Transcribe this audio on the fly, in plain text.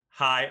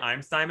Hi,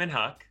 I'm Simon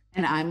Huck,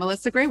 And I'm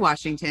Melissa Gray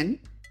Washington.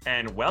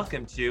 and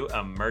welcome to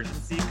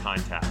Emergency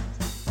Contact.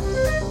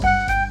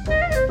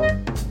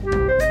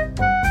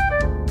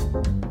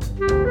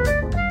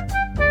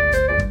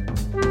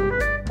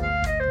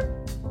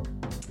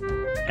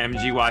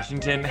 MG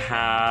Washington,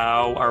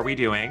 how are we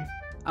doing?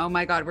 Oh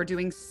my God, we're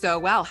doing so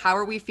well. How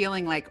are we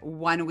feeling like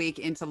 1 week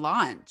into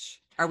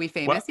launch? Are we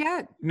famous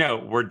yet? No,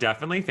 we're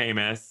definitely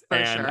famous. For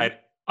and sure.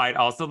 I'd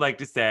also like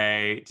to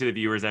say to the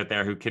viewers out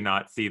there who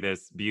cannot see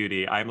this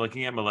beauty, I'm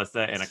looking at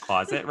Melissa in a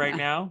closet right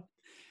now.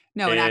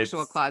 No, an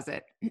actual It's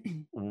closet.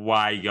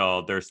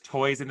 wild. There's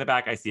toys in the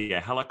back. I see a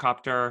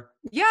helicopter.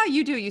 Yeah,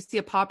 you do. You see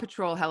a Paw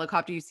Patrol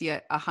helicopter, you see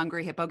a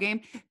Hungry Hippo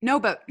game.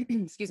 No, but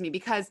excuse me,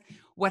 because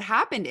what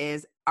happened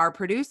is our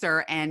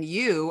producer and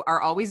you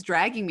are always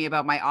dragging me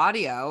about my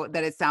audio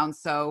that it sounds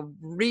so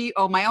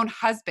my own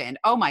husband.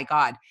 Oh my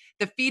God.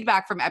 The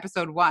feedback from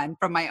episode 1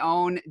 from my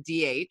own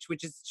DH,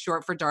 which is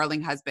short for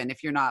darling husband,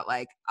 if you're not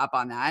like up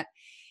on that,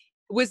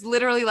 was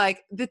literally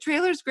like, the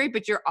trailer's great,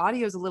 but your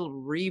audio is a little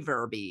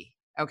reverby.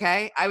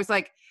 Okay. I was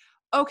like,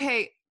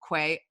 okay,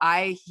 Quay,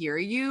 I hear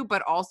you,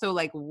 but also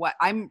like what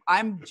I'm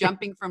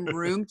jumping from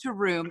room to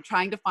room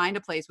trying to find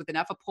a place with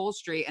enough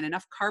upholstery and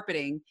enough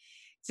carpeting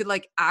to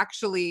like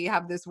actually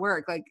have this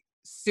work. Like,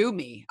 sue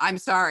me. I'm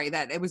sorry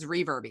that it was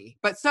reverby.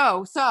 But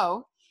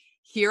so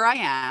here I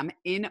am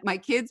in my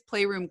kids'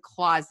 playroom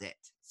closet.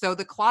 So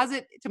the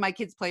closet to my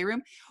kids'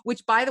 playroom,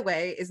 which by the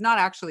way is not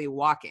actually a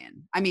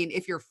walk-in. I mean,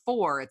 if you're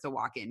 4, it's a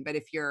walk-in, but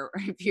if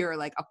you're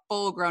like a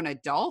full-grown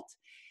adult,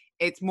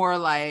 it's more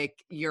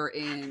like you're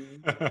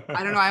in,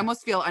 I don't know, I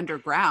almost feel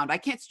underground. I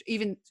can't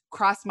even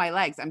cross my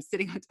legs. I'm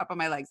sitting on top of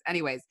my legs.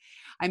 Anyways,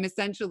 I'm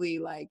essentially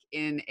like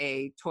in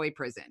a toy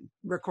prison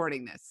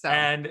recording this. So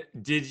And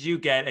did you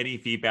get any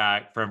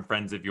feedback from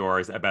friends of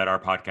yours about our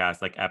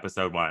podcast, like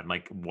episode 1?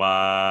 Like,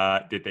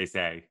 what did they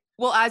say?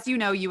 well, as you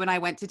know, you and I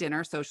went to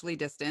dinner socially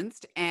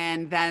distanced,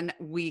 and then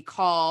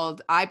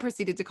I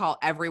proceeded to call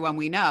everyone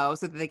we know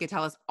so that they could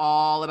tell us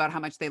all about how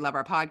much they love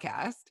our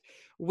podcast,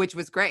 which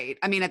was great.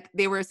 I mean,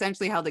 they were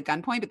essentially held at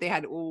gunpoint, but they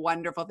had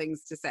wonderful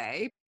things to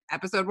say.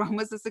 Episode 1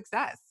 was a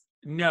success.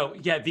 No,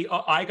 yeah, the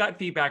I got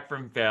feedback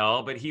from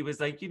Phil, but he was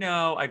like,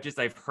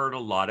 I've heard a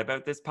lot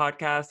about this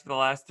podcast for the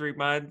last 3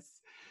 months.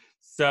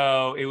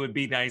 So it would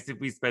be nice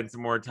if we spent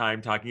some more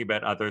time talking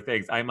about other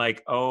things. I'm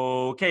like,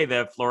 okay,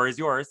 the floor is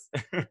yours.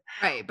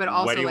 Right, but What do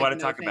also you like, want to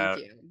no, talk thank about?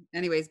 you.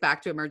 Anyways,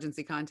 back to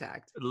emergency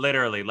contact.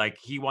 Literally, like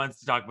he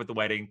wants to talk about the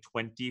wedding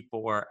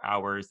 24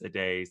 hours a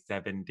day,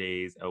 7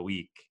 days a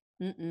week.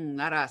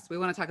 Not us. We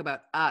want to talk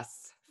about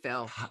us,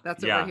 Phil.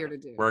 That's what we're Yeah, here to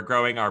do. we're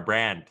growing our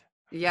brand.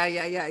 Yeah,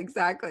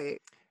 exactly.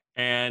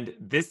 And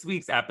this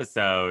week's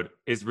episode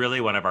is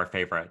really one of our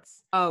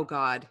favorites. Oh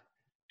God.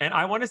 And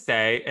I want to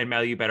say, and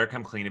Mel, you better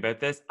come clean about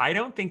this. I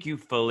don't think you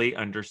fully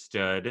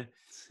understood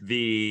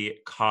the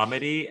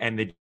comedy and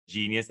the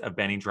genius of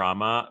Benny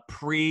Drama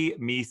pre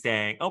me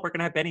saying, oh, we're going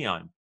to have Benny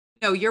on.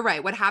 No, you're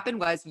right. What happened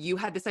was you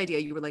had this idea.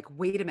 You were like,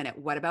 wait a minute,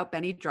 what about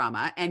Benny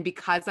Drama? And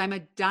because I'm a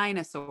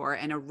dinosaur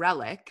and a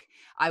relic,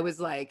 I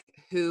was like,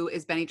 who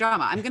is Benny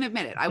Drama? I'm going to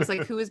admit it. I was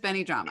like, who is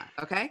Benny Drama?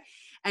 Okay.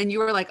 And you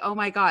were like, oh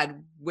my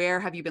God, where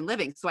have you been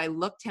living? So I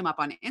looked him up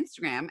on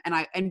Instagram,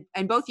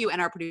 and both you and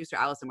our producer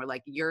Allison were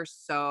like, you're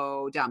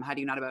so dumb. How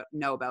do you not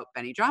know about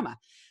Benny Drama?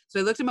 So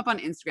I looked him up on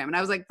Instagram, and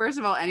I was like, first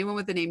of all, anyone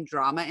with the name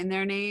Drama in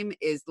their name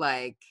is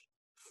like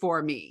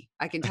for me.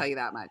 I can tell you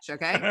that much.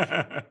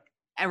 Okay.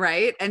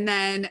 Right. And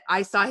then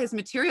I saw his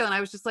material and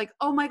I was just like,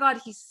 oh my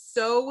God, he's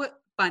so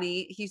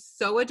funny. He's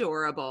so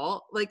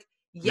adorable. Like,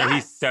 No,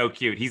 he's yes. so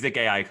cute. He's a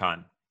gay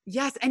icon.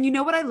 Yes. And you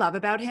know what I love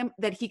about him?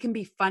 That he can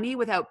be funny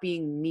without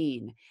being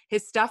mean.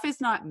 His stuff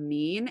is not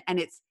mean and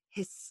it's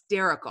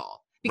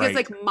hysterical. Because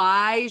Right. like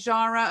my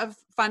genre of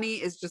funny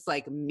is just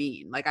like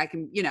mean. Like I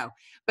can,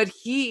 but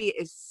he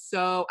is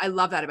I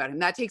love that about him.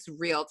 That takes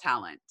real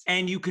talent.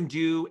 And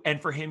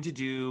and for him to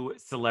do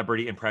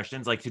celebrity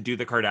impressions, like to do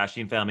the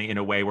Kardashian family in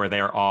a way where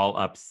they're all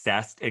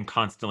obsessed and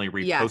constantly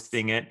Yes.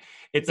 reposting it.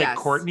 It's like Yes.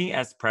 Courtney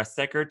as press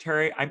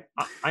secretary.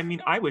 I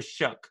mean, I was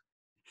shook.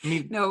 I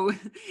mean, No,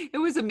 it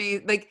was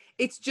amazing. Like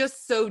it's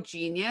just so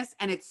genius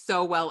and it's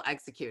so well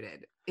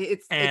executed.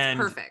 It's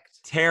perfect.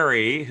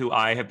 Terry, who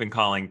I have been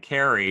calling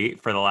Carrie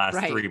for the last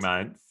 3 Right.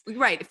 months.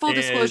 Right. Full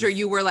disclosure,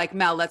 you were like,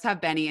 Mel, let's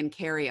have Benny and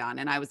Carrie on.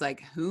 And I was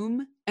like,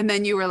 whom? And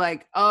then you were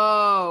like,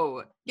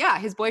 oh, yeah,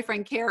 his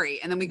boyfriend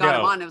Carrie. And then we got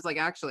him on. And it was like,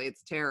 actually,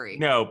 it's Terry.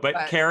 No,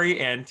 but Carrie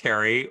and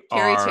Terry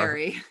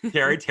Terry.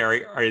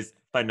 Terry is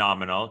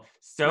phenomenal.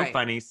 So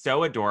funny,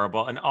 so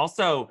adorable. And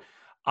also,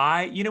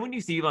 when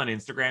you see him on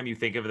Instagram, you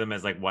think of them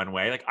as like one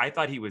way. Like I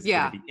thought he was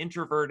going to be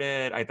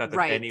introverted. I thought that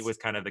Benny was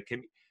kind of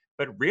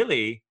but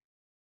really,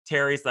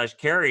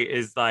 Terry/Carrie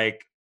is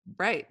like,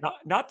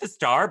 not the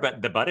star,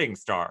 but the budding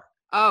star.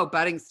 Oh,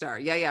 budding star.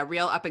 Yeah.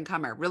 Real up and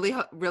comer. Really,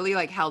 really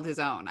like held his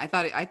own. I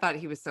thought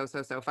he was so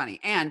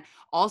funny. And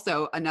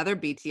also another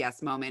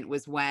BTS moment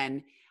was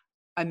when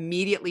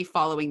immediately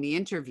following the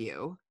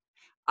interview,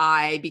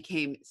 I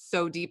became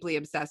so deeply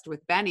obsessed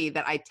with Benny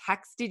that I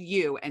texted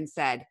you and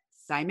said,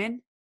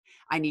 Simon,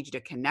 I need you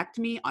to connect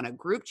me on a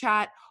group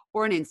chat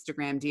or an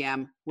Instagram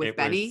DM with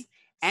Benny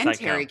and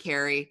Terry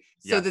Carey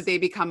so that they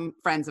become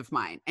friends of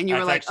mine. And you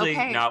were like, actually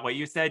okay. Not what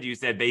you said. You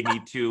said they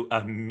need to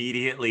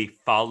immediately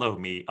follow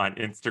me on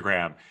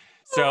Instagram.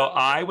 So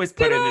I was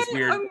put in this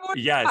weird,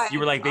 yes, you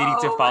were like, they need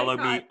to follow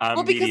me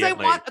immediately.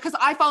 Well, because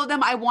I followed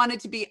them. I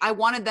wanted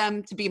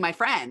them to be my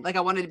friend. Like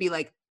I wanted to be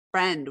like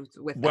friend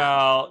with them.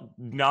 Well,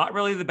 not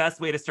really the best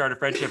way to start a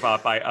friendship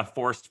off by a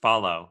forced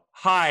follow.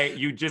 Hi,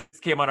 you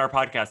just came on our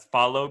podcast.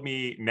 Follow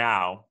me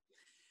now.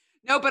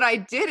 No, but I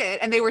did it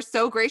and they were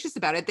so gracious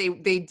about it.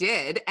 They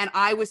did. And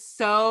I was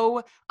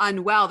so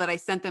unwell that I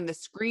sent them the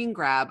screen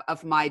grab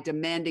of my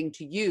demanding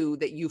to you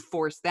that you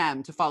force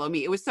them to follow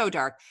me. It was so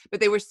dark, but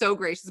they were so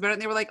gracious about it.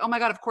 And they were like, oh my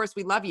God, of course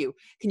we love you.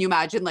 Can you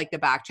imagine like the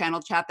back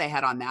channel chat they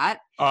had on that?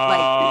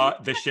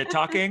 The shit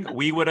talking,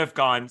 we would have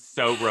gone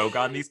so rogue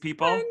on these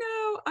people.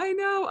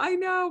 I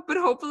know. But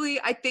hopefully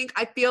I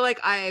feel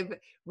like I've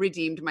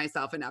redeemed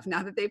myself enough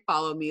now that they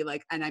follow me,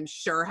 like, and I'm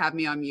sure have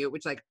me on mute,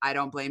 which like, I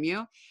don't blame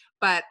you.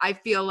 But I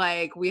feel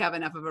like we have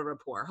enough of a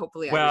rapport.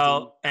 Hopefully.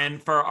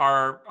 And for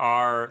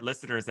our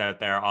listeners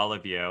out there, all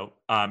of you,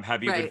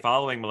 have you been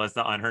following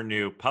Melissa on her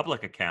new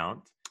public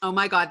account? Oh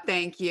my God.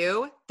 Thank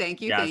you.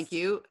 Thank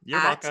you. You're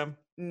welcome.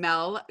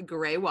 Mel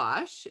Grey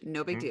Wash.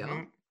 No big deal.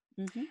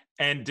 Mm-hmm.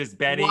 And does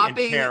Benny and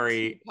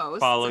Terry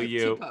follow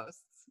you?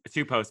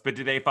 2 posts. But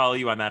do they follow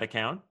you on that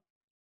account?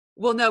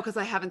 Well, no, because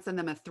I haven't sent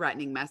them a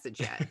threatening message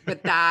yet.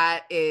 But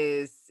that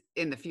is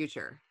in the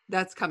future.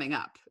 That's coming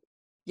up.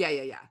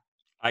 Yeah.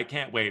 I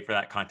can't wait for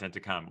that content to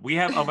come. We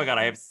have, oh my God,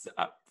 I have,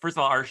 first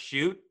of all, our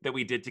shoot that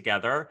we did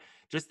together,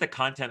 just the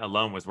content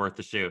alone was worth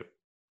the shoot.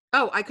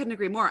 Oh, I couldn't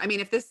agree more. I mean,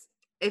 if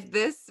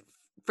this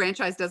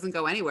franchise doesn't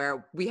go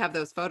anywhere, we have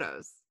those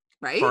photos,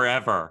 right?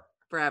 Forever.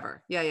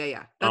 Yeah.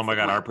 That's oh my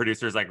God, our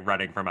producer's like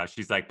running from us.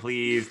 She's like,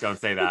 please don't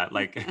say that.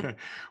 Like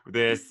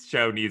this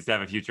show needs to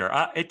have a future.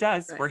 It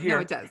does. Right. We're here.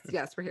 No, it does.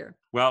 Yes, we're here.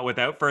 Well,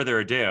 without further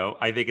ado,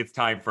 I think it's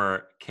time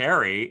for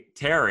Carrie,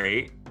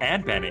 Terry,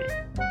 and Benny.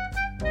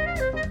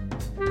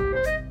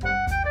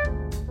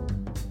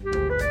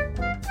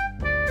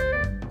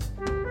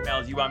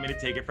 Do you want me to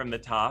take it from the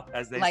top,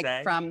 as they say?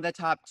 Like from the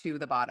top to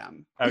the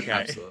bottom. Okay.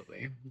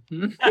 Absolutely.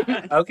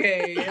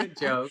 Okay,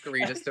 joke,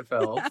 read us to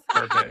Phil.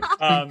 Perfect.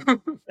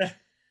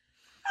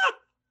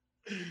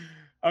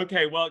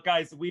 Okay, well,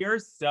 guys, we are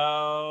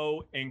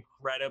so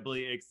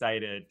incredibly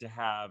excited to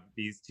have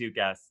these 2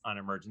 guests on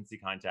Emergency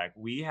Contact.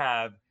 We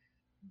have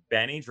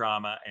Benny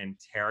Drama and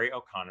Terry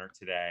O'Connor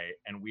today,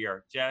 and we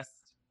are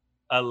just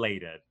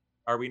elated.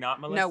 Are we not,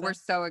 Melissa? No, we're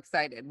so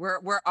excited.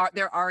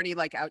 They're already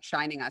like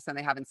outshining us and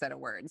they haven't said a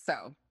word.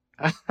 So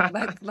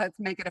let's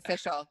make it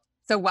official.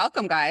 So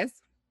welcome, guys.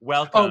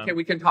 Welcome. Okay,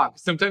 we can talk.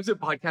 Sometimes at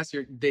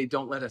podcasts, they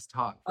don't let us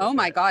talk. Oh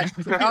my God.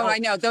 Oh, I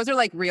know. Those are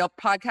like real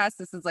podcasts.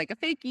 This is like a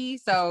fakie.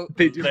 So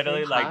they do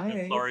literally like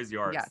the floor is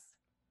yours. Yes.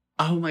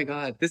 Oh my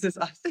God. This is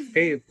us,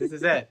 babe. This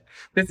is it.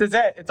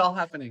 It's all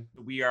happening.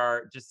 We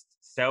are just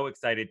so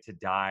excited to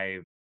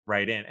dive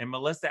right in. And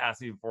Melissa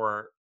asked me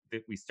before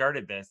that we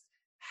started this,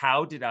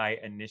 how did I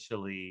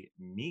initially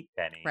meet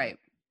Benny? Right.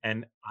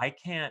 And I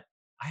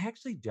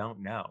actually don't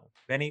know.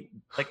 Benny,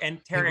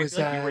 and Terry, I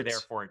feel like you were there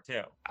for it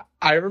too.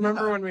 I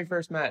remember when we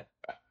first met,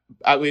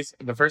 at least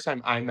the first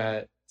time I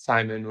met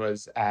Simon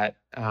was at,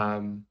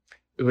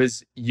 it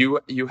was,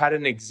 you had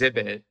an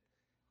exhibit.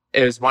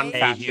 It was one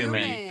fat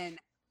human.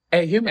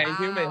 A human. Wow. A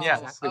human,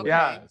 yes. Okay.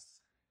 Yes.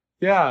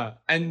 Yeah.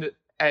 And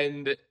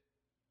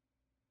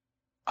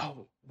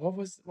oh, what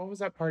was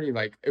that party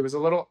like? It was a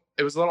little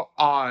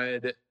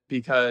odd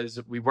because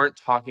we weren't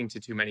talking to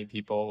too many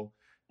people.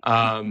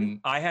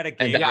 I had a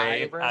gay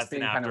rave as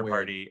an after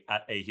party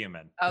at A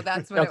Human. Oh,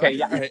 that's what it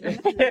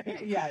was. Yeah.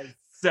 Yes.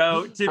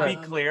 So to be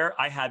clear,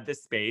 I had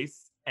this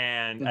space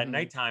and at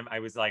nighttime I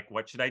was like,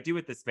 what should I do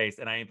with this space?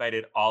 And I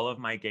invited all of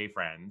my gay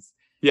friends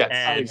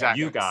and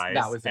you guys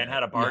and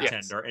had a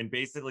bartender and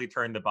basically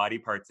turned the body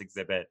parts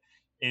exhibit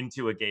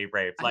into a gay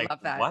rave. Like,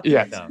 what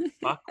the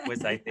fuck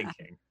was I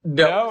thinking?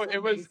 No,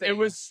 it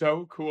was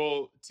so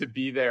cool to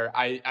be there.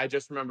 I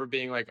just remember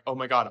being like, oh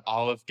my God,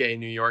 all of gay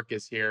New York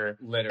is here.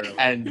 Literally.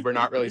 And we're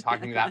not really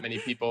talking to that many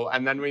people.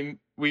 And then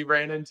we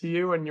ran into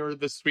you and you were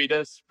the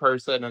sweetest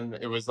person. And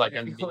it was like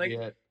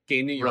immediate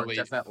gay New York relief.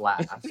 doesn't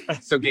laugh.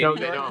 So gay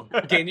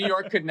New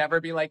York could never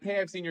be like, hey,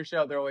 I've seen your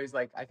show. They're always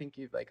like, I think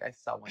I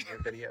saw one of your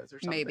videos or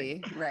something.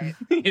 Maybe, right.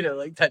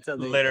 That's a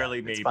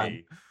literally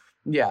maybe.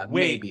 Yeah,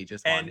 maybe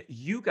just one. And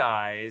you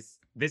guys,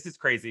 this is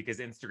crazy because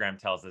Instagram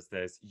tells us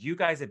this. You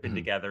guys have been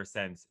together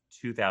since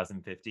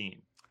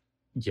 2015.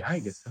 Yeah, I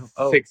guess so.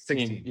 Oh,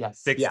 16. Yes.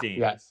 16. Yeah.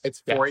 Yes.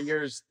 It's 4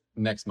 years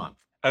next month.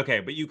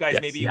 Okay, but you guys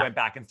maybe went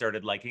back and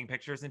started liking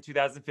pictures in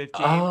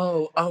 2015.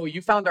 Oh,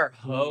 you found our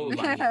hoe.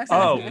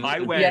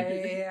 I went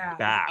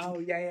back. Oh,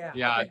 yeah.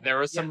 Yeah, okay. There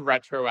was some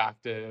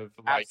retroactive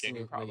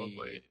liking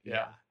probably.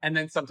 Yeah. And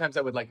then sometimes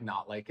I would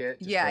not like it.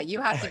 Yeah,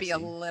 you have to be a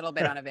little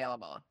bit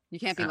unavailable. You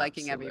can't be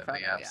liking every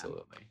photo.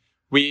 Absolutely.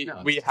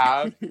 We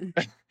have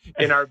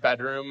in our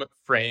bedroom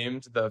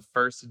framed the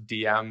first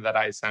DM that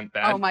I sent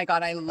them. Oh my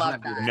God, I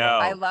love that. No.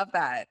 I love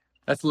that.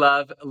 That's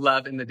love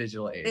in the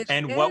digital age.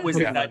 And what was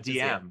in that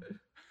DM?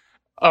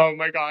 Oh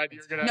my God,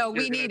 you're gonna. No,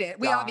 we need it.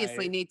 We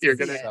obviously need to. You're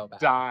see gonna it. So bad.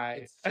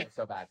 die. It's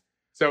so bad.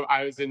 So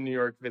I was in New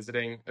York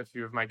visiting a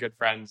few of my good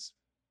friends,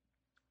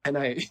 and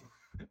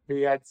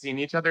we had seen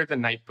each other the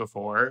night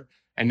before,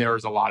 and there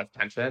was a lot of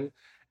tension.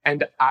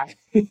 And I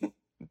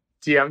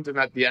DM'd him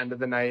at the end of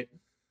the night.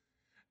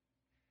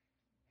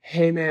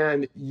 Hey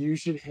man, you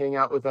should hang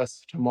out with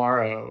us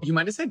tomorrow. You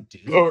might have said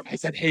dude. Or I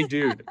said, hey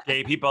dude.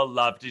 Gay people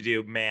love to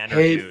do man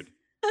Hey, or dude.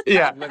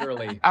 Yeah,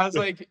 literally. I was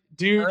like,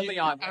 dude. Early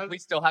on, we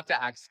still have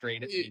to act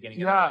straight at the beginning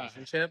of Yeah. the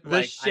relationship. The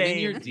Like, shame. I'm in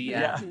your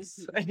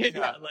DMs.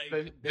 Yeah, like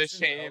the this is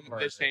shame, over.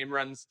 the shame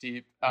runs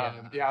deep.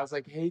 Yeah. I was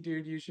like, hey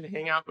dude, you should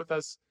hang out with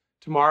us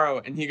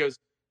tomorrow. And he goes,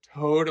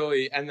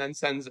 totally. And then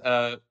sends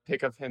a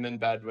pic of him in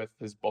bed with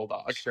his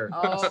bulldog. Sure.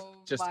 Oh,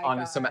 Just my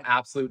on some God.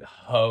 absolute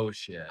hoe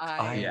shit.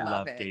 I I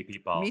love it. gay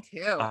people. Me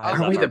too. I Aren't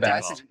love we the our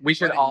best? people. We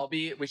should Right. all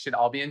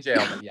be in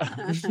jail. But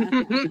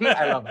yeah.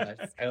 I love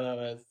us. I love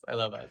us. I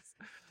love us.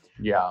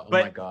 Yeah. Oh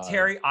But my God.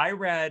 Terry, I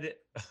read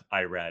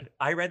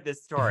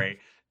this story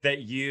that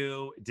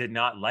you did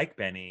not like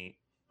Benny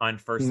on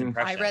first Mhm.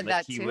 impression. I read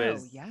Like, that he too.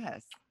 was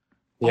Yes.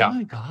 Yeah. Oh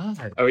my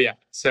God. Oh yeah.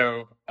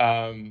 So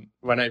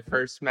when I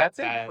first met That's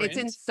in Ben, It's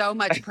in so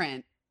much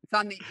print. It's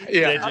on the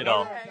Yeah.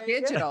 Digital.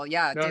 Digital,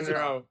 yeah. no,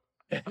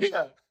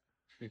 digital.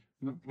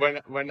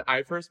 when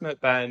I first met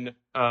Ben,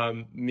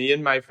 me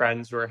and my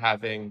friends were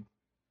having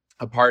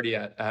a party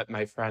at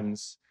my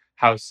friend's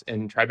house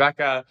in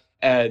Tribeca,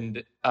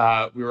 and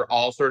we were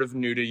all sort of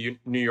new to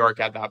New York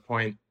at that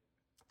point.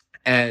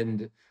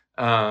 And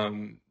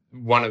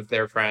one of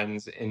their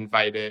friends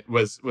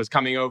was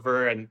coming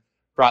over and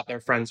brought their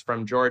friends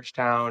from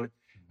Georgetown.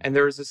 And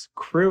there was this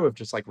crew of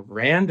just like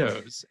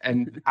randos,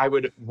 and I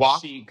would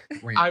walk. Chic.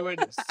 I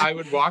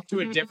would walk to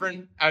a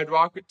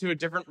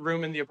different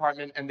room in the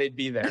apartment, and they'd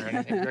be there. And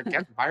I'd be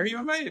like, why are you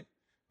in my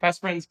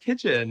best friend's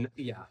kitchen?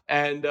 Yeah.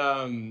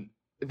 And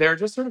they're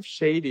just sort of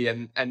shady,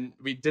 and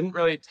we didn't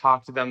really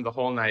talk to them the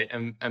whole night.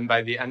 And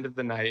by the end of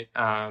the night,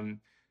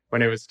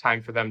 when it was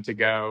time for them to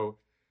go,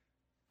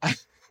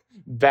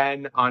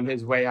 Ben, on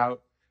his way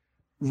out,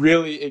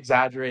 really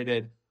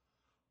exaggerated.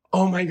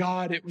 Oh my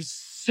God, it was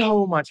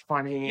so much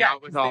fun hanging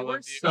out with all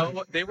of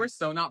you. They were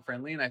so not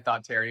friendly, and I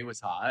thought Terry was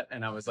hot,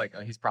 and I was like,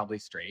 oh, he's probably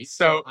straight.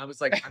 So I was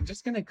like, I'm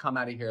just gonna come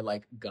out of here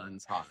like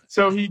guns hot.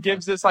 So he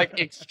gives this like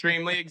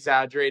extremely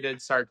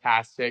exaggerated,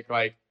 sarcastic,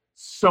 like,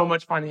 so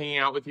much fun hanging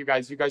out with you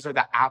guys. You guys are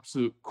the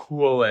absolute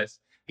coolest,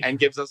 and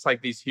gives us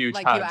like these huge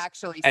Like hugs. you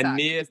actually And suck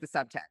me- is the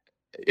subtext.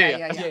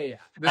 Yeah.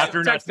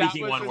 After not That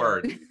speaking was one his-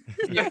 word.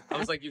 Yeah, I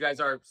was like, you guys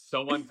are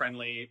so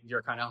unfriendly.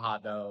 You're kind of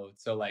hot though,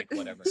 so like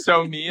whatever.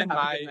 So me and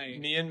Have a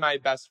good night. my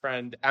best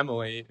friend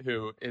Emily,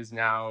 who is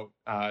now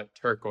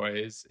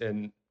turquoise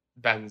in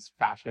Ben's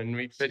Fashion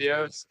Week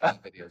videos.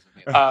 Videos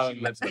with me. Um,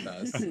 She lives with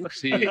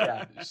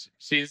us.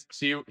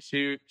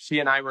 She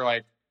and I were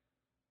like,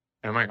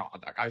 oh my God,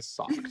 that guy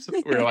sucked.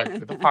 We were like,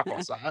 what the fuck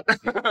was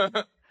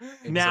that?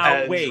 Now,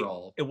 And- wait,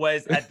 it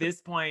was at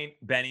this point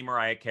Benny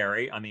Mariah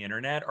Carey on the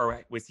internet,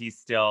 or was he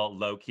still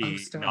low key,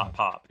 still. not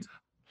popped?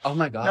 Oh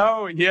my God.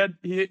 No,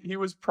 he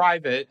was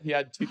private. He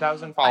had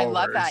 2,000 followers. I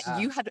love that.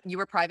 Yeah. You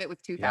were private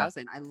with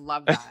 2,000. I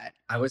love that.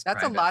 I was That's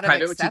private. a lot of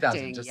Private with 2,000,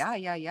 accepting. just-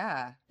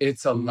 Yeah.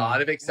 It's a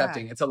lot of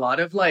accepting. It's a lot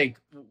of like,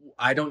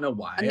 I don't know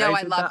why. No,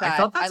 I did love that. I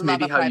felt I that's love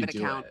maybe a how you private do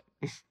account.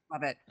 it.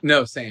 Love it.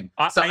 No, same.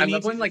 So I need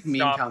love to when like meme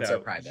stop, accounts though. are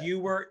private.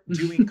 You were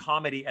doing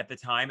comedy at the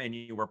time and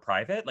you were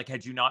private? Like,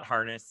 had you not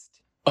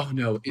harnessed? Oh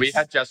no, We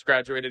had just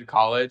graduated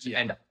college,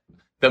 and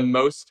the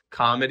most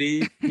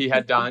comedy he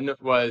had done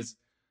was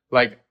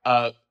like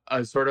a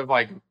sort of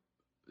like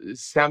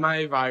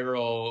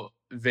semi-viral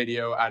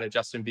video at a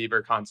Justin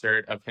Bieber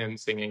concert of him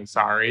singing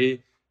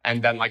 "Sorry,"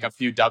 and then like a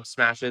few dub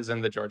smashes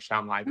in the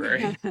Georgetown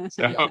Library.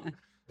 So Yeah.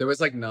 There was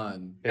like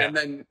none. Yeah. And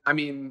then I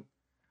mean,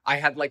 I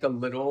had like a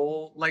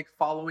little like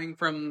following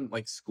from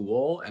like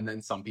school, and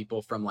then some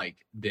people from like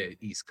the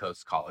East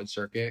Coast college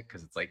circuit,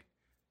 because it's like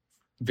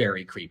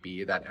very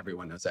creepy that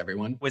everyone knows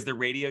everyone. Was the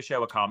radio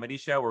show a comedy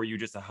show, or were you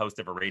just a host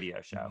of a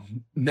radio show?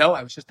 No,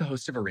 I was just the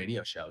host of a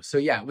radio show. So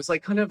yeah, it was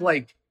like kind of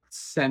like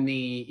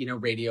semi,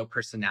 radio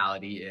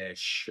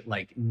personality-ish,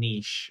 like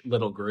niche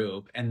little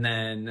group. And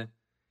then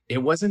it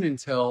wasn't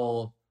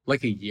until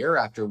like a year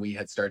after we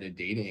had started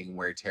dating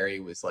where Terry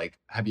was like,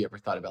 have you ever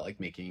thought about like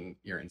making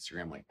your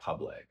Instagram like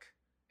public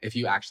if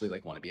you actually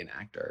like want to be an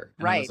actor?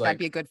 And I Right. was That'd like,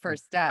 be a good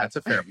first step. that's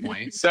a fair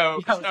point. so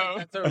Yeah, I was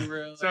like, that's a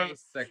really so-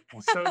 sick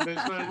point.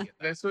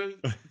 so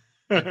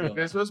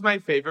this was my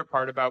favorite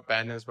part about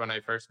Ben is when I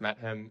first met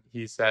him.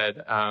 He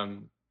said, I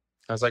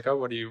was like, oh,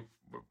 what do you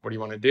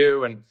want to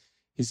do? And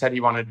he said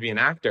he wanted to be an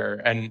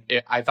actor. And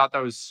I thought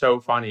that was so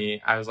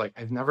funny. I was like,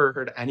 I've never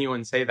heard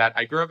anyone say that.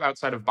 I grew up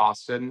outside of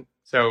Boston.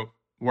 So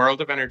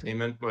World of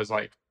Entertainment was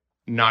like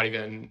not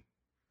even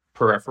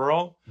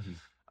peripheral.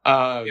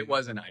 It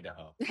was in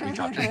Idaho. We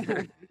talked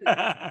about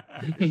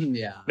That's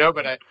yeah. No,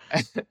 but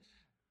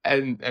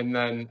and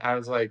then I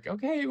was like,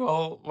 okay,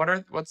 well,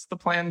 what's the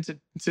plan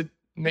to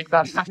make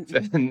that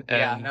happen.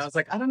 And I was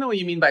like, I don't know what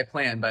you mean by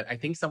plan, but I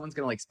think someone's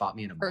gonna like spot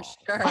me in a mall.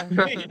 For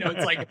sure.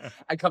 It's like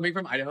I'm coming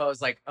from Idaho. I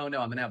was like, oh no,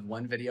 I'm gonna have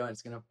one video and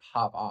it's gonna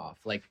pop off.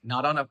 Like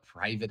not on a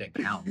private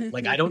account.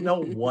 Like I don't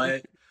know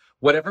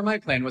whatever my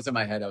plan was in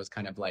my head, I was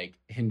kind of like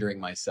hindering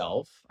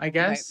myself, I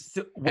guess.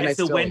 Right.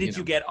 So when did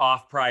you get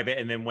off private,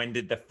 and then when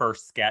did the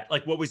first sketch?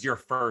 Like, what was your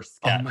first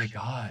sketch? Oh my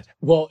God.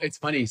 Well, it's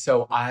funny.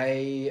 So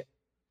I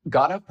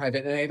got off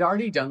private and I'd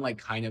already done like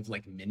kind of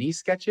like mini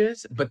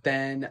sketches, but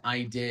then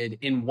I did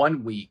in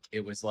 1 week,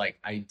 it was like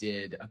I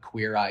did a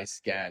Queer Eye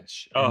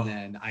sketch and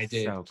then I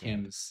did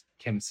Kim's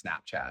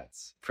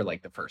Snapchats for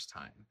like the first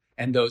time.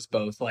 And those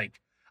both like,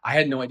 I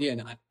had no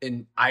idea.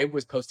 And I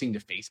was posting to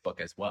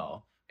Facebook as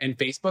well. And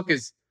Facebook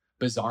is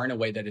bizarre in a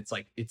way that it's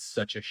like, it's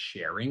such a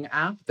sharing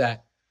app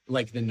that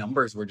like the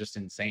numbers were just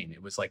insane.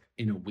 It was like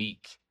in a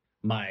week,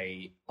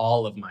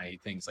 all of my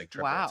things like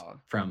tripled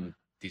from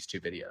these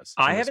 2 videos. So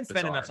I haven't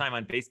spent enough time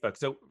on Facebook.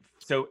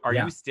 So are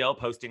you still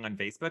posting on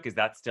Facebook? Is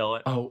that still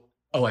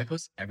Oh, I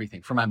post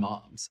everything for my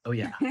moms. Oh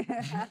yeah.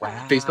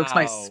 Wow. Facebook's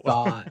my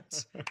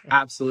spot.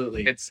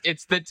 Absolutely.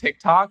 It's the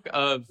TikTok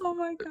of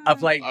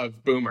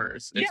of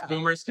boomers. It's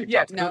boomers TikTok.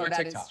 Yeah, no, boomer that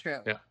TikTok. is true.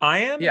 Yeah. I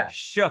am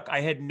shook.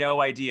 I had no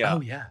idea.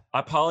 Oh yeah.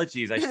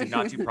 Apologies. I should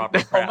not do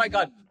proper prep.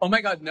 Oh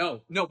my god.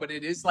 No, but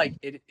it is like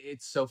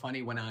it's so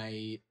funny when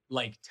I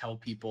like tell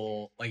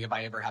people, like if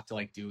I ever have to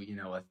like do, you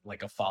know,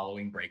 a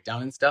following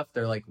breakdown and stuff,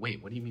 they're like,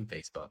 wait, what do you mean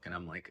Facebook? And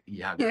I'm like,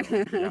 yeah,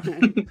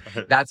 girl,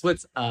 that's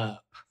what's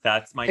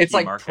that's my it's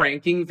like market.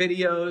 Pranking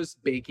videos,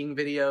 baking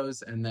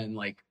videos, and then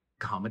like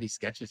comedy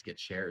sketches get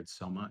shared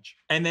so much.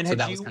 And then so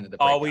had you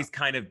always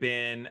kind of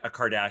been a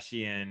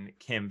Kardashian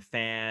Kim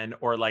fan,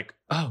 or like,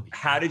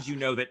 how did you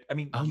know that? I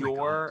mean,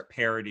 your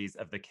parodies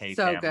of the K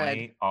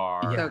family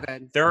are so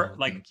good. They're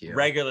like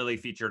regularly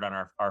featured on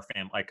our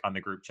fam, like on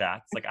the group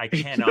chats. Like I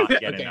cannot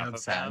get enough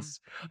of them.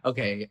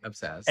 Okay,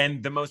 obsessed.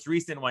 And the most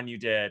recent one you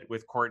did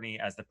with Courtney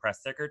as the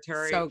press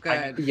secretary. So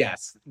good.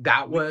 Yes,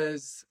 that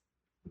was.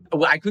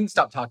 Well, I couldn't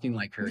stop talking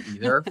like her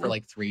either for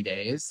like 3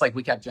 days. Like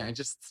we kept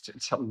just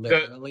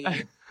literally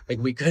like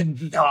we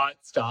could not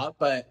stop.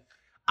 But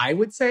I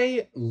would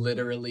say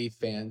literally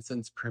fan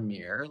since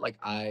premiere. Like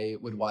I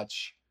would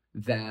watch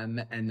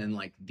them and then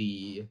like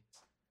the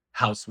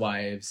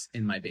Housewives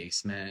in my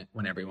basement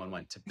when everyone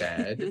went to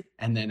bed.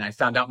 And then I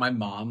found out my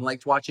mom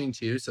liked watching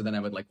too. So then I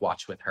would like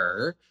watch with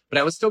her. But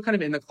I was still kind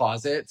of in the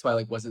closet. So I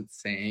like wasn't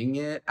saying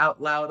it out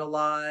loud a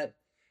lot.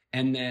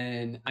 And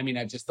then, I mean,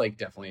 I've just like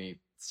definitely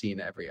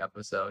seen every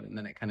episode, and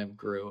then it kind of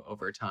grew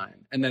over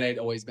time. And then I'd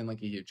always been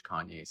like a huge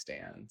Kanye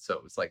stan, so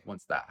it was like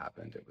once that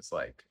happened, it was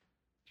like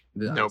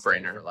the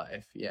no-brainer for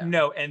life. Yeah,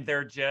 no, and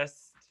they're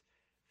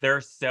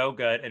so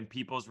good, and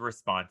people's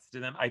response to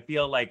them. I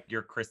feel like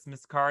your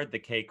Christmas card, the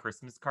K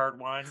Christmas card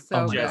one,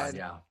 so good.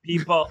 Yeah,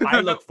 people.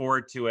 I look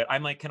forward to it.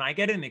 I'm like, can I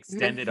get an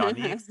extended on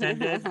the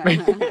extended?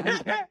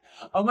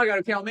 Oh my god,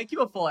 okay, I'll make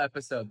you a full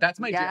episode. That's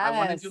my dream. I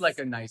want to do like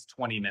a nice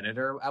 20-minute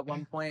at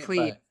one point.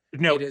 Please.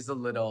 No, it is a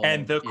little.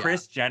 And the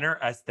Kris Jenner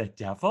as the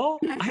devil?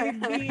 I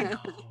mean,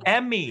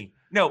 Emmy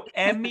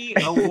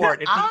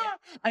award.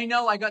 I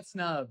know, I got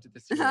snubbed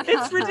this year.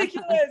 It's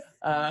ridiculous.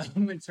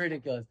 It's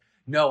ridiculous.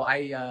 No,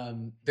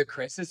 the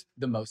Kris is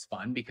the most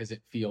fun because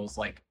it feels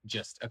like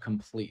just a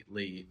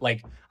completely,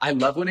 like, I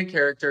love when a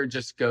character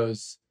just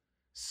goes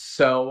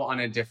so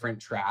on a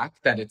different track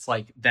that it's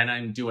like, then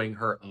I'm doing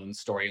her own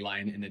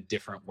storyline in a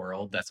different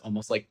world that's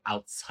almost like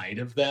outside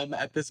of them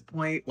at this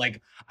point.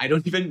 Like, I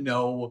don't even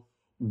know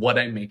what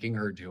I'm making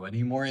her do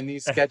anymore in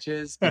these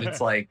sketches, but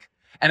it's like,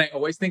 and I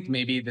always think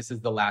maybe this is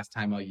the last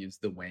time I'll use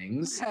the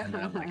wings, and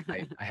then I'm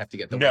like, I have to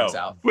get the wings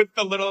out with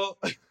the little.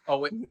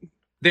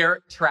 They're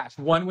trash.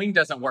 One wing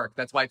doesn't work.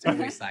 That's why it's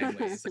always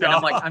sideways. And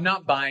I'm like, I'm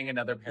not buying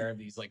another pair of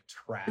these like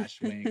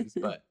trash wings.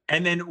 But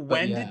and then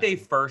when did they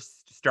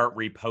first start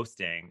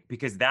reposting?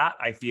 Because that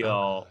I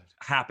feel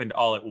happened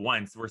all at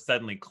once. Where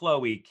suddenly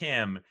Khloe,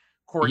 Kim,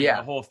 Courtney, the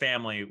whole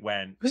family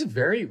went. It was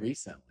very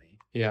recently.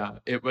 Yeah,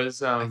 it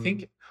was. I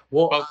think.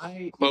 Well,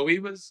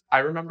 Khloe was. I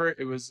remember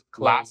it was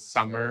last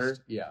summer.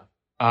 First. Yeah.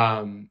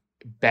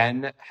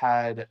 Ben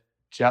had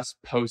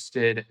just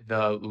posted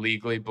the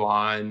Legally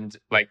Blonde,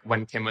 like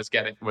when Kim was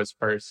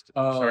first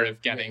sort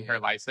of getting her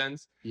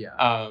license.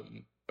 Yeah.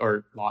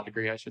 Or law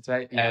degree, I should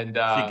say. Yeah. And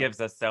she gives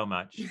us so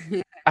much.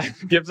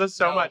 Gives us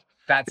so much.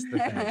 That's the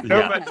thing.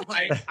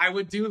 But I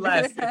would do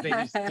less if they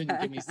just didn't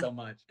give me so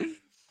much.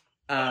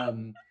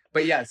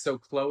 But yeah, so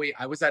Khloe,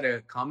 I was at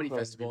a comedy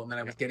festival and then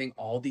I was getting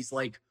all these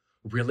like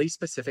really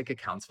specific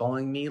accounts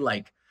following me,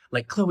 like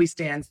Khloe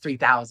Stans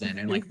 3000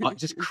 and like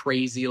just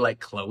crazy like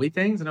Khloe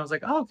things. And I was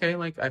like, oh, okay,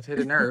 like I've hit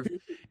a nerve.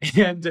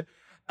 And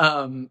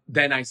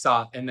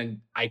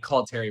then I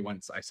called Terry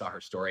once I saw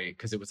her story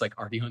because it was like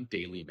already on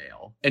Daily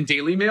Mail. And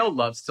Daily Mail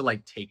loves to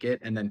like take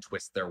it and then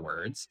twist their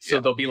words. So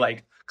they'll be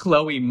like,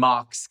 Khloe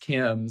mocks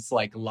Kim's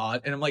like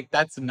lot. And I'm like,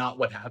 that's not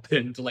what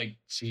happened. Like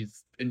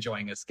she's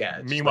enjoying a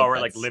sketch. Meanwhile, we're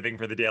like living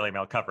for the Daily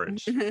Mail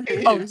coverage.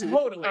 Oh,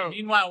 totally.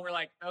 Meanwhile, we're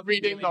like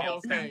reading the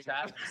whole thing.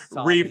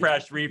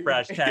 Refresh,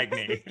 tag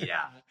me.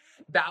 Yeah.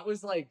 that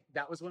was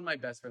one of my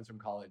best friends from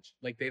college.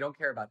 Like, they don't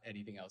care about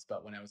anything else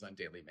but when I was on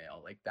Daily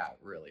Mail. Like, that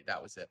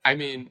was it. I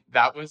mean,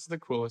 that was the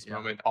coolest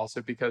moment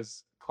also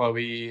because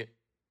Chloe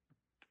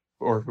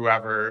or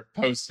whoever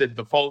posted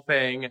the full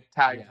thing,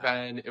 tagged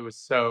Ben. It was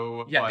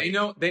so they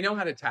know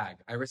how to tag.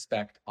 I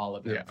respect all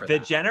of them for the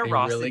that.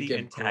 generosity really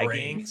in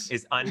tagging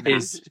is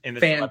unmatched in the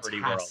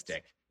celebrity world.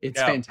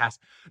 It's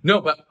fantastic. No,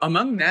 but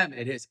among them,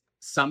 it is.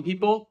 Some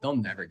people, they'll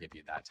never give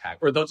you that tag,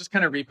 or they'll just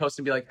kind of repost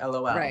and be like,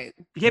 LOL. Right.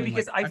 Yeah,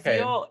 because I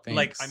feel thanks.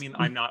 like, I mean,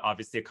 I'm not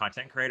obviously a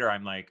content creator.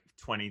 I'm like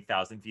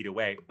 20,000 feet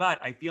away,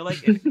 but I feel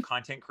like in the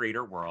content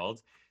creator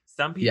world,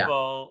 some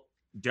people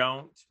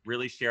don't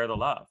really share the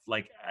love.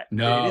 Like,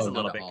 it is a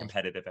little bit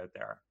competitive out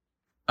there.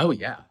 Oh,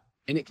 yeah.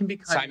 And it can be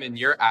Simon,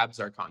 your abs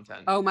are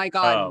content. Oh my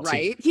God,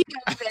 right? He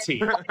knows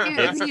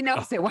it. He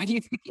knows it. Why do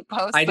you think he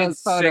posts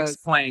those photos? I did 6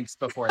 planks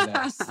before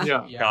this.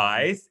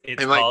 Guys,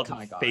 it's called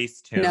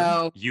Facetune.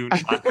 No.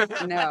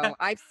 No.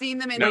 I've seen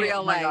them in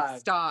real life.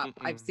 Stop.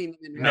 I've seen them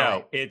in real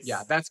life. It's...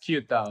 Yeah, that's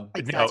cute though.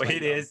 No,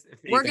 it is.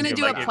 We're going to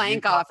do a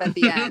plank off at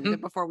the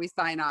end before we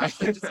sign off.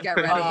 So just get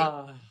ready.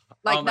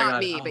 Not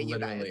me, but you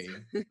guys.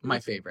 My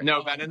favorite.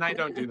 No, Ben and I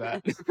don't do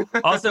that.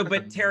 Also,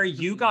 but Terry,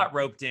 you got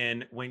roped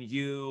in when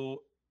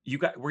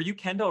were you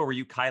Kendall or were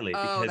you Kylie?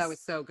 Oh, that was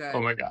so good.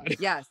 Oh my God.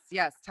 Yes.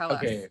 Tell us.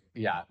 Okay,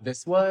 yeah.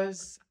 This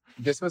was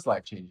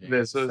life-changing.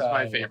 This was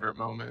my favorite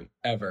moment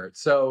ever.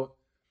 So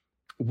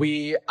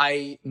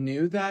I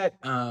knew that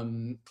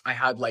I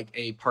had like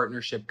a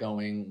partnership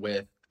going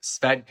with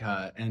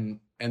Svedka and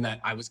that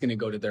I was gonna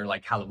go to their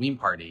like Halloween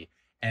party.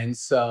 And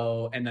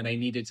then I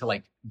needed to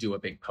like do a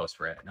big post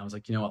for it. And I was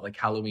like, you know what? Like,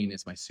 Halloween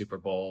is my Super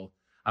Bowl.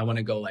 I want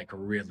to go like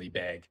really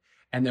big.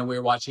 And then we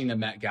were watching the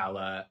Met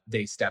Gala.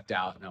 They stepped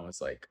out and I was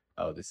like,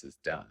 oh, this is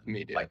done.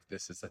 Like,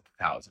 this is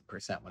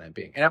 1,000% what I'm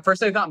being. And at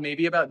first I thought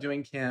maybe about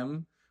doing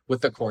Kim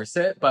with the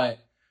corset, but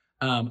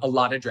a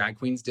lot of drag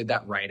queens did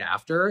that right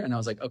after. And I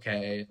was like,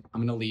 okay, I'm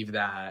going to leave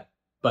that.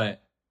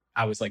 But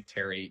I was like,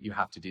 Terry, you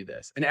have to do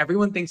this. And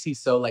everyone thinks he's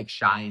so like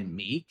shy and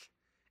meek.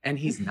 And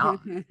he's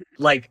not.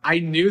 Like, I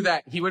knew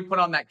that he would put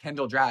on that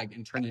Kendall drag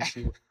and turn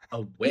into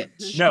a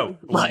witch. No,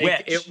 like,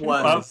 witch. It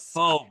was a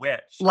full witch.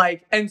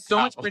 Like, and so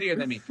much prettier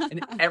than me.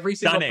 And every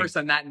single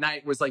person that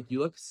night was like, you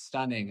look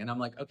stunning. And I'm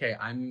like, okay,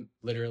 I'm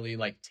literally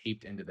like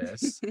taped into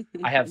this.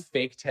 I have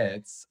fake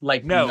tits.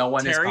 Like, no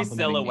one is complimenting Terry's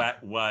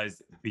silhouette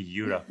was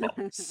beautiful.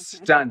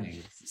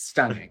 Stunning.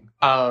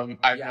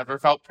 I've never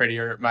felt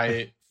prettier.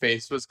 My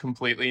face was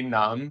completely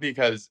numb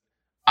because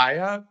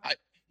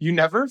you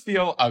never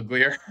feel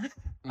uglier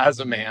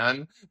as a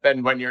man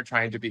than when you're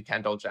trying to be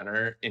Kendall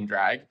Jenner in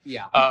drag.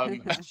 Yeah.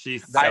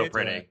 She's so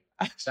pretty.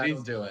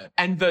 That'll do it.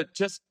 And the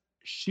just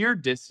sheer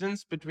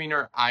distance between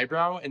her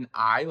eyebrow and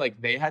eye,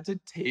 like, they had to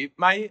tape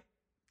my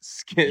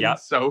skin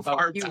so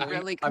far back.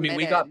 Really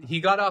committed. I mean, he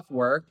got off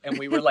work and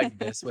we were like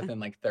this within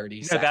like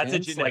 30 seconds. That's a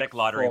genetic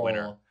lottery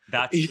winner.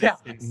 That's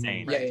just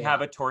insane. Right. To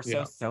have a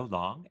torso so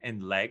long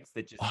and legs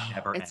that just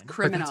never end. It's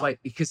criminal. But that's like,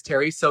 because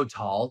Terry's so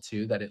tall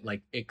too that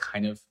it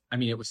kind of, I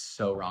mean, it was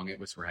so wrong.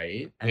 It was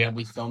right. And then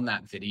we filmed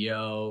that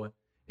video.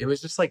 It was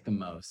just like the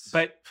most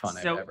fun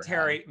I've ever had.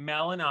 Terry,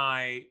 Mel and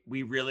I,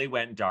 we really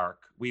went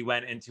dark. We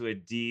went into a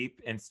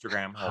deep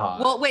Instagram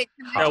hole. Well, wait,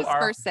 can I just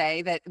first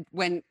say that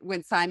when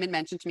Simon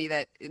mentioned to me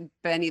that,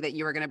 Benny, that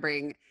you were going to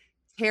bring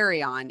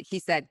Terry on, he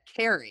said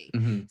Carrie.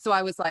 Mm-hmm. So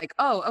I was like,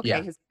 oh,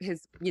 okay,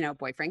 his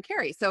boyfriend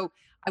Carrie. So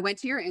I went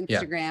to your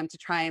Instagram to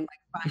try and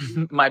like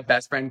find my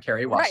best friend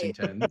Carrie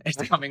Washington is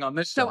coming on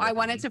the show. So I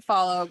wanted to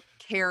follow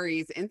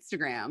Carrie's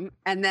Instagram,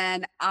 and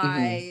then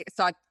I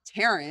saw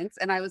Terrence,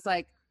 and I was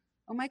like,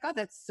 oh my God,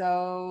 that's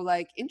so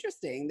like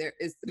interesting. There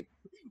is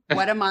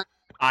what am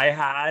I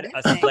had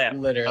a slip.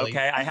 Literally.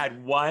 Okay. I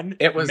had one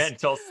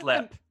mental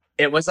slip.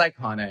 It was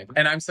iconic.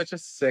 And I'm such a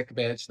sick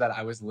bitch that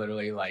I was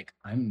literally like,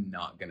 I'm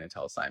not going to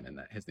tell Simon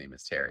that his name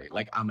is Terry.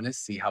 Like, I'm going to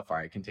see how far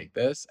I can take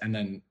this. And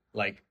then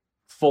like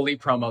fully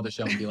promo the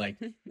show and be like,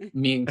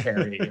 me and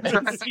Carrie. Me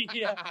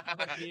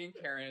and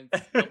Karen,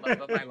 the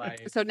love of my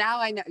life. So now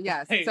I know.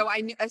 Yes. Hey. So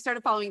I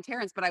started following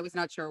Terrence, but I was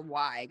not sure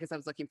why, because I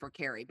was looking for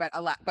Carrie. But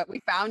we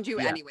found you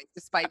anyways,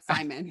 despite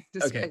Simon.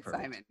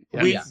 Simon.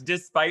 Yeah.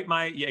 Despite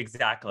my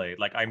exactly.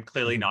 Like, I'm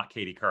clearly not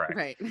Katie Couric.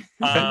 Right.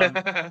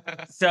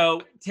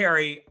 So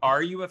Terry,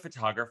 are you a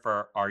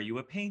photographer? Are you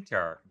a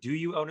painter? Do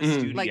you own a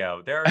studio?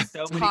 Like, there are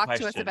so many questions. Talk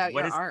to us about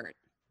your art.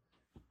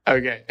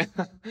 Okay.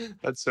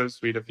 That's so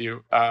sweet of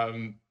you.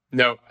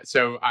 No,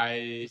 so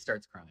he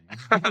starts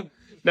crying.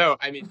 No,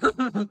 I mean,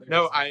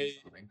 no,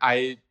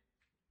 I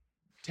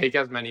take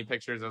as many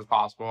pictures as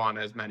possible on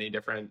as many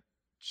different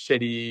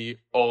shitty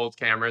old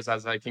cameras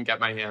as I can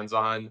get my hands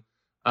on.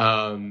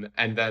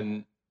 And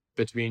then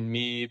between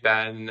me,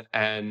 Ben,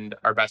 and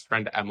our best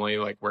friend Emily,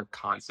 like, we're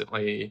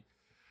constantly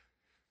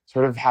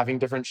sort of having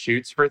different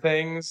shoots for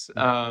things.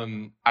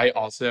 I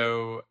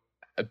also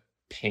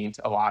paint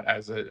a lot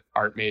as an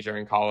art major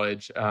in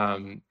college,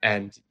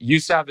 and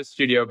used to have a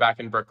studio back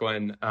in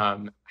Brooklyn.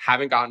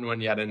 Haven't gotten one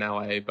yet in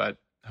LA, but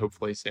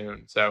hopefully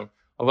soon. So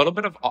a little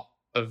bit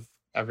of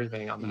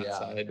everything on that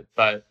side.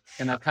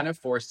 And I've kind of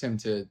forced him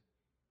to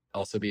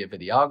also be a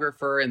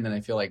videographer. And then I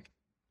feel like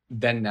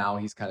then now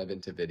he's kind of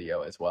into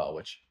video as well,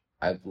 which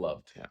I've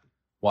loved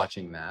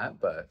watching that.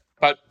 But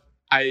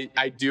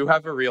I do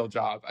have a real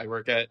job. I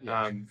work at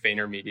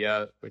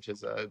VaynerMedia, which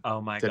is a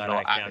oh my god,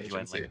 I found you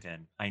on LinkedIn.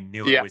 I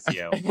knew it was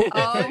you.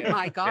 Oh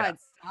my god,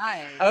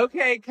 Sai.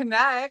 Okay,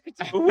 connect.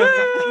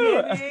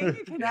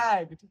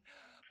 Connect.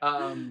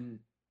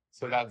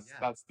 So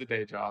that's the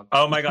day job.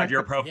 Oh my god,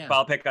 your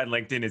profile pic on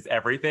LinkedIn is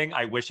everything.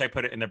 I wish I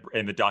put it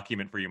in the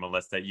document for you,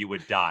 Melissa. You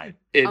would die.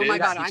 Oh my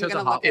god, I'm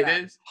gonna look it up.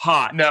 It is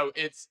hot. No,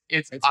 it's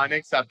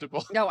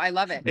unacceptable. No, I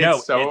love it. No,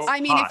 so I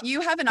mean, hot. if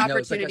you have an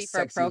opportunity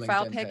for a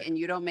profile pic and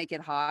you don't make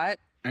it hot,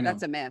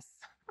 that's a miss.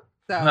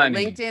 So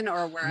LinkedIn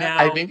or wherever. Now,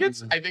 I think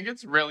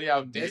it's really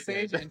outdated. This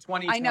age in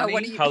 2020. I know.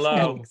 What do you?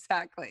 Hello.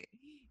 Exactly.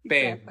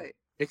 Babe,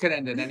 it could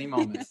end at any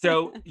moment.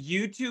 So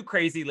you two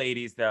crazy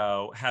ladies,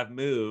 though, have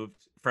moved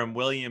from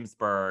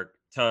Williamsburg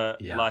to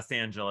Los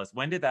Angeles.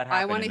 When did that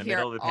happen? I want to hear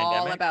middle of the all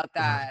pandemic? about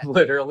that.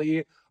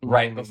 Literally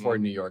right before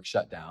New York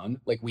shut down.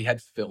 Like we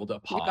had filled a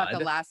pod. We got the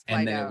last flight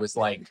and then out. it was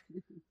like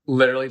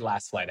literally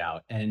last flight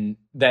out. And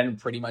then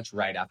pretty much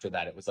right after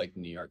that, it was like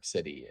New York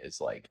City is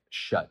like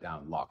shut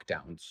down, locked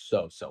down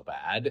so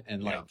bad.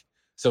 And like,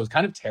 so it was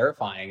kind of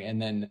terrifying.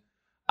 And then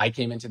I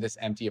came into this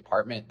empty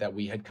apartment that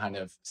we had kind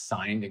of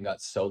signed and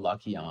got so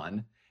lucky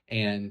on.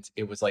 And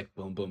it was like,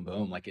 boom, boom,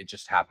 boom. Like it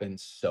just happened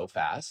so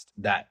fast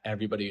that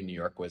everybody in New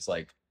York was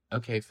like,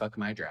 okay, fuck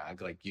my drag.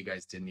 Like you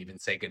guys didn't even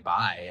say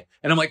goodbye.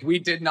 And I'm like, we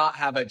did not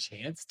have a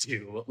chance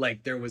to.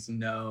 Like there was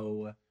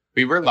no.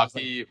 We were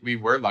lucky. We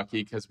were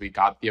lucky because we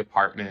got the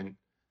apartment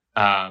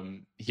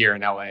here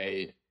in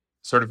LA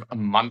sort of a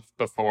month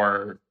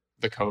before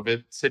the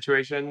COVID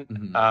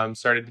situation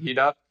started to heat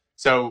up.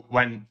 So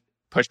when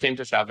push came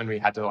to shove and we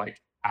had to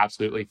like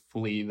absolutely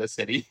flee the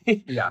city.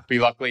 We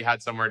luckily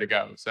had somewhere to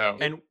go. So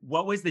and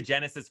what was the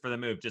genesis for the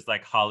move? Just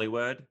like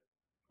Hollywood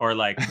or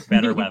like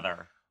better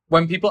weather?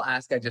 When people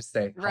ask, I just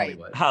say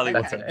Hollywood.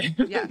 Hollywood. Okay.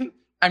 Yeah.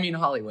 I mean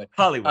Hollywood.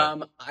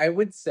 Hollywood. I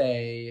would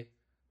say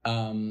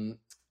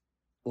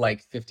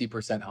like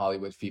 50%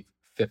 Hollywood,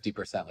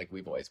 50% like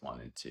we've always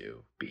wanted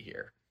to be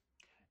here.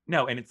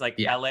 No, and it's like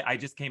LA. I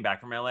just came back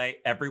from LA.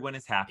 Everyone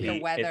is happy.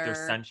 The weather.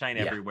 There's sunshine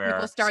everywhere.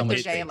 People start their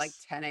day at like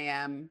 10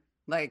 a.m.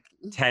 Like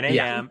 10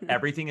 a.m.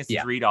 Everything is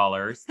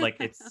 $3. Like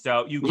it's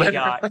so you can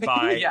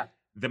buy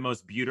the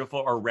most beautiful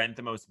or rent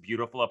the most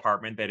beautiful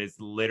apartment that is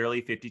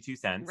literally 52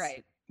 cents.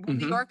 Right. Well,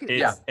 New York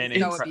is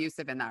so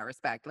abusive in that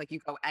respect. Like you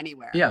go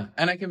anywhere. Yeah,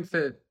 and I can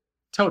fit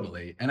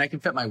and I can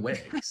fit my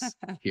wigs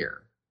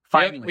here.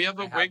 Finally, we have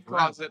a wig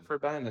closet for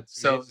Ben.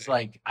 It's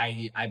like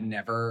I've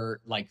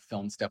never like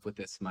filmed stuff with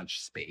this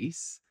much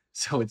space,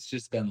 so it's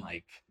just been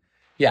like,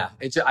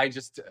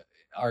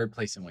 our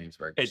place in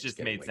Williamsburg. It just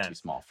made sense. Too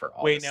small for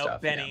all. Wait, this no,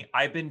 stuff, Benny,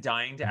 I've been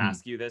dying to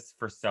ask you this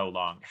for so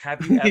long.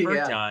 Have you ever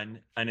done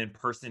an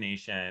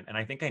impersonation? And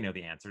I think I know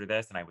the answer to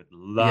this, and I would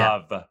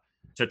love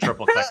to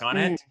triple click on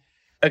it.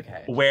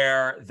 Okay.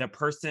 Where the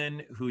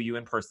person who you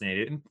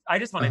impersonated, and I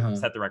just want to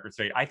set the record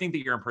straight. I think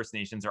that your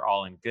impersonations are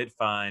all in good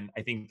fun.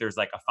 I think there's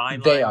like a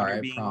fine line when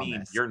you're being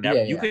mean. You're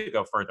never. You could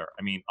go further.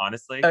 I mean,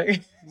 honestly.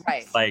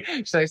 Right. Like,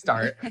 should I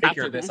start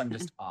after this? I'm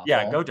just awful.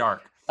 Yeah, go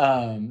dark.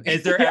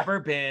 Has there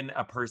ever been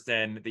a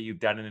person that you've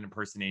done an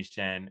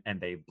impersonation and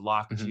they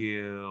blocked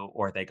you,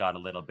 or they got a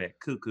little bit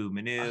cuckoo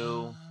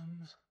Manu?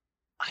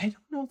 I don't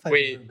know if I've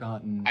ever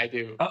gotten. I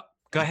do. Oh,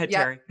 go ahead,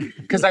 Terry.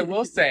 Because I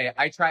will say,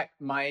 I try.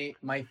 My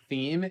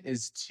theme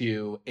is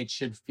it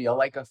should feel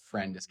like a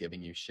friend is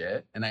giving you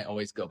shit, and I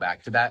always go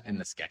back to that in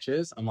the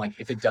sketches. I'm like,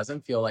 if it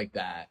doesn't feel like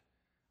that,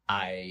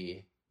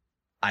 I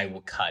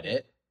will cut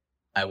it.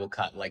 I will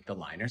cut like the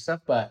line or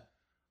stuff. But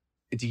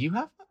do you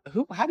have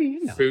how do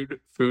you know?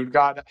 Food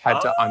God had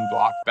to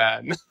unblock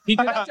Ben. He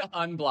did have to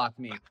unblock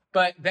me,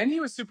 but then he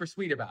was super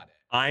sweet about it.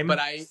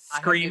 I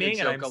screaming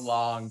a joke a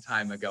long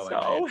time ago.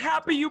 So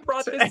happy you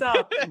brought this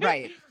up.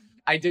 Right.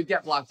 I did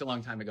get blocked a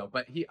long time ago,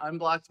 but he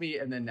unblocked me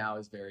and then now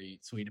is very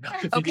sweet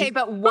about it. Okay,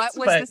 but what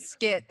was the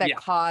skit that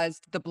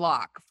caused the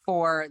block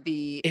for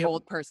the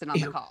old person on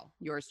the call?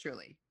 Yours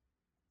truly.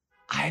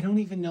 I don't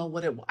even know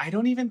what I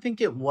don't even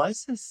think it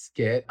was a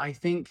skit. I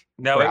think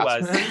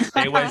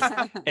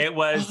it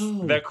was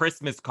the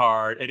Christmas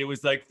card, and it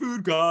was like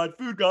food god,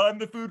 I'm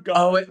the food god.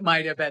 Oh, it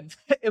might have been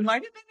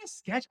a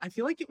sketch. I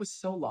feel like it was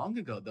so long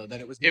ago though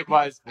that it was.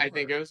 I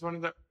think it was one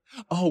of the.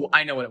 Oh,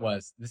 I know what it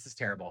was. This is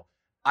terrible.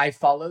 I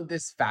followed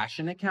this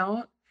fashion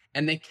account,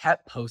 and they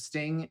kept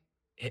posting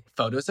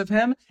photos of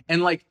him,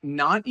 and like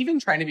not even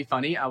trying to be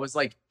funny. I was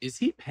like, is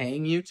he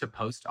paying you to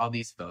post all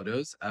these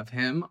photos of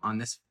him on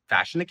this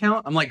fashion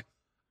account? I'm like,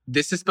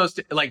 this is supposed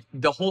to, like,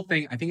 the whole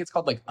thing, I think it's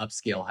called like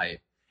upscale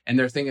hype, and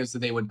their thing is that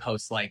they would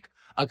post like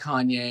a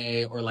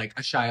Kanye or like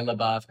a Shia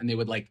LaBeouf, and they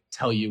would like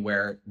tell you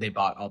where they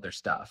bought all their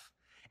stuff.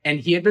 And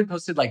he had been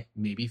posted like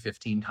maybe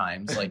 15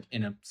 times, like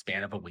in a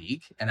span of a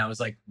week. And I was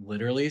like,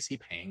 literally, is he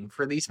paying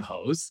for these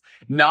posts?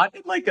 Not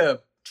in like a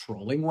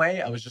trolling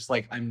way. I was just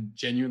like, I'm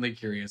genuinely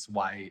curious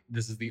why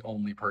this is the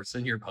only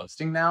person you're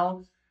posting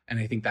now. And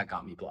I think that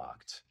got me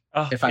blocked.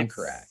 if I'm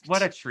correct.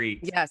 What a treat.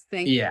 Yes,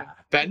 thank you.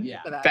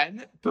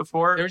 Ben,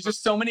 before there was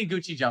just so many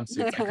Gucci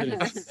jumpsuits. I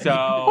couldn't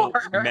so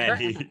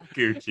many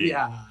Gucci.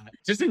 Yeah,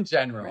 just in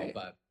general, Right.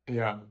 but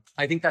yeah,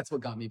 I think that's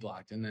what got me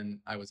blocked. And then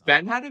I was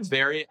Ben had a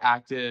very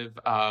active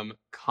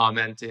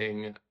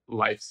commenting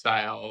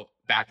lifestyle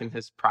back in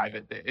his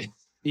private days.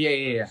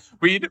 Yeah.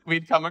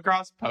 We'd come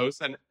across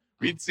posts and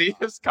we'd see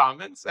his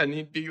comments and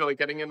he'd be like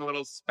getting in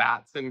little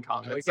spats in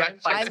comment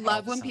sections. I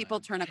love when people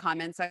turn a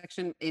comment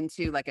section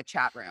into like a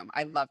chat room.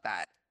 I love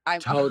that. I'm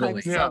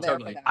totally.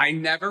 totally. I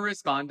never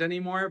respond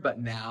anymore, but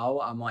now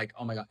I'm like,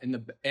 oh my God.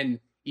 And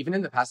even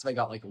in the past, if I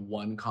got like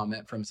one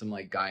comment from some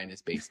like guy in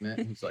his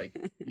basement who's like,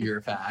 you're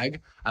a fag,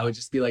 I would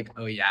just be like,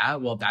 oh yeah,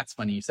 well, that's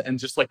funny you said, and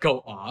just like go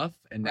off.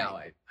 And now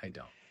I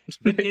don't.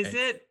 Is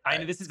it? I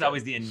know this is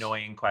always the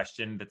annoying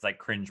question that's like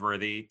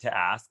cringeworthy to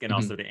ask and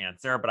also to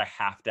answer, but I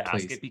have to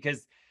ask it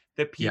because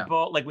the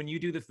people, like when you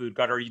do the Food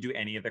God or you do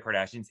any of the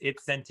Kardashians,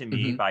 it's sent to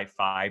me by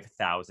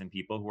 5,000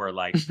 people who are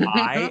like,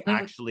 I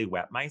actually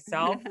wet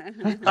myself.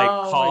 Like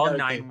call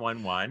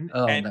 911,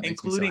 and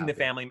including the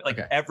family, like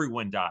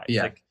everyone dies.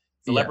 Like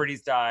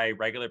celebrities die,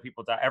 regular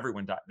people die,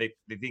 everyone dies. They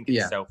think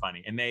it's so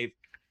funny, and they've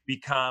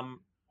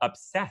become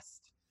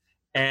obsessed.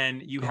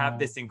 And you have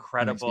this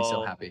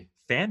incredible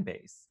fan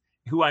base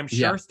who I'm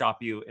sure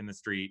stop you in the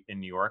street in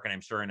New York, and I'm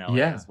sure in LA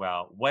as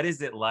well. What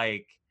is it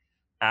like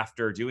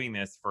after doing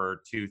this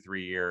for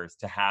 2-3 years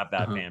to have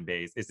that fan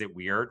base? Is it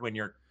weird when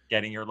you're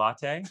getting your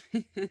latte?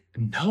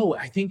 No,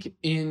 I think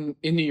in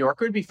New York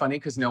it would be funny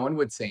because no one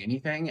would say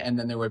anything, and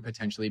then there would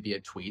potentially be a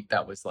tweet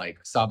that was like,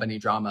 saw any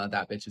drama,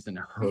 that bitch is in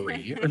a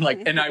hurry.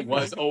 and I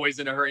was always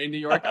in a hurry in New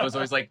York. I was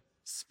always like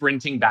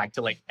sprinting back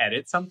to like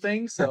edit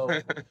something. So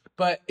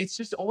but it's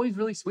just always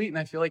really sweet. And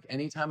I feel like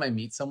anytime I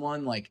meet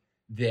someone, like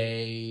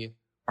they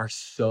are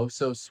so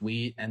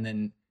sweet. And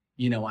then,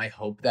 I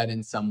hope that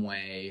in some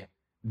way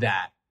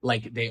that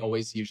like they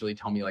always usually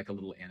tell me like a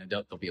little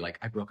anecdote. They'll be like,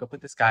 I broke up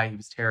with this guy, he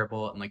was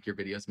terrible, and like your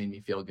videos made me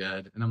feel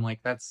good. And I'm like,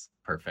 that's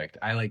perfect.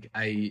 I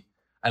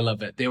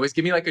love it. They always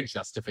give me like a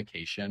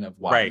justification of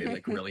why they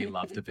like really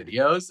love the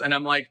videos. And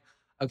I'm like,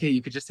 okay,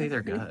 you could just say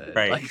they're good.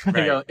 Like,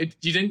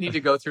 you didn't need to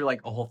go through like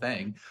a whole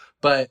thing.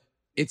 But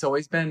it's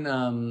always been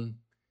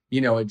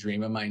a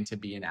dream of mine to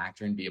be an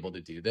actor and be able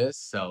to do this.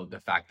 So the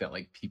fact that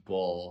like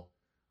people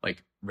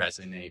like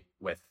resonate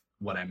with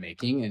what I'm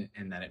making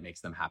and that it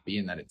makes them happy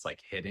and that it's like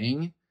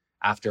hitting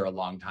after a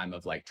long time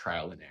of like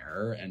trial and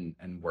error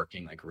and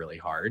working like really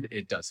hard,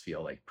 it does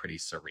feel like pretty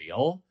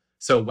surreal.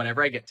 So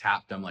whenever I get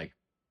tapped, I'm like,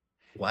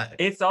 what?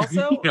 It's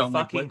also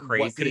fucking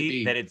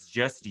crazy that it's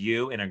just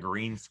you in a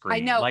green screen. I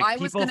know. Like, I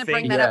was going to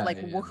bring that up. Like,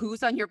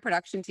 who's on your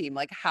production team?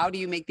 Like, how do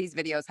you make these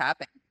videos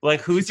happen?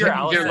 Like, who's your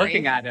Allison? You're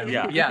looking at him.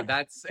 Yeah.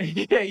 That's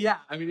yeah.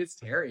 I mean, it's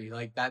Terry.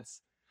 Like,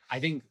 that's I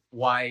think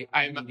why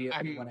I'm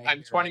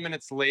 20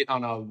 minutes late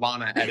on a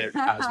Lana edit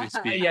as we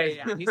speak.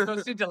 Yeah. He's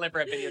supposed to deliver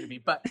a video to me,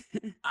 but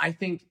I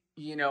think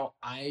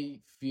I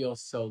feel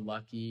so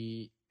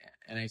lucky,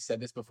 and I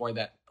said this before,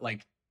 that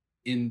like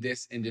in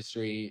this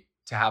industry,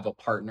 to have a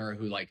partner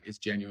who like is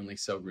genuinely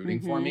so rooting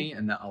for me,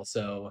 and that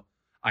also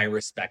I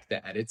respect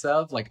the edits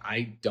of. Like,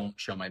 I don't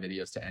show my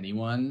videos to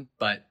anyone,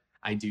 but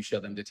I do show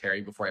them to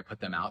Terry before I put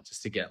them out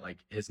just to get like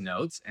his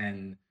notes.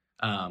 And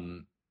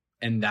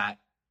that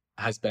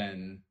has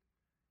been,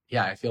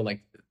 I feel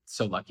like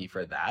so lucky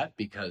for that,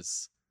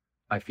 because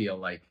I feel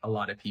like a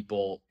lot of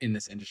people in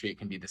this industry, it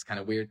can be this kind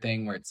of weird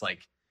thing where it's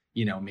like,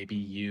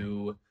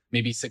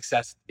 maybe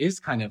success is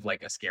kind of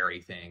like a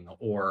scary thing,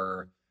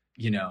 or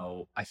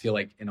I feel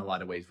like in a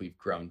lot of ways we've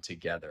grown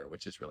together,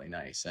 which is really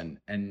nice.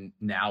 And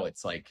now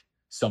it's like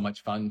so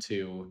much fun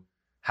to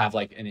have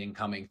like an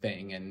incoming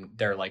thing, and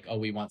they're like, oh,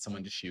 we want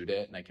someone to shoot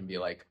it. And I can be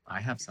like,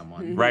 I have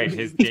someone. Right.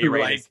 His day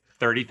rate is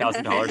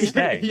 $30,000 a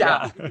day.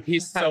 Yeah.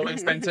 He's so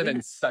expensive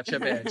and such a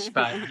bitch,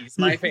 but he's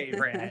my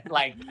favorite.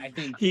 Like, I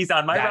think he's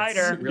on my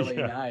rider. Really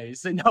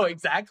nice. No,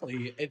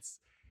 exactly.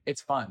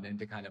 It's fun. And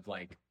to kind of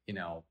like,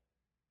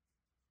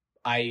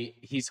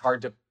 he's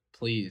hard to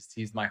please.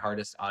 He's my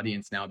hardest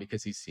audience now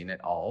because he's seen it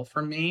all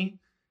from me.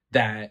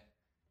 That,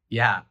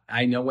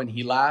 I know when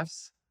he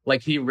laughs,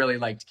 like he really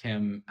liked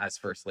Kim as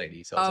first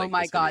lady. So oh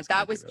my God,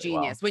 that was really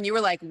genius. Well. When you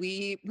were like,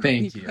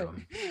 thank you.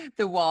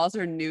 The walls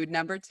are nude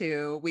number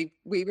 2. We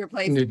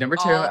replaced nude number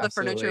 2, all the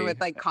furniture with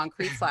like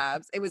concrete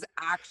slabs. It was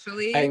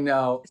actually I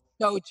know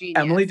so genius.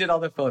 Emily did all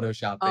the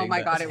photoshopping. Oh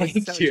my God, it was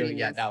so genius.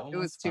 Yeah, that one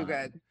was too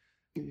good.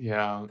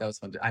 Yeah, that was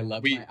fun. I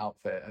loved my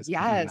outfit.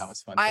 Yes, that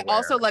was fun. I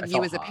also love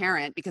you as a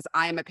parent, because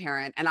I am a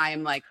parent, and I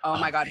am like, oh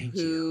my God,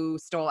 who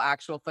stole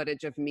actual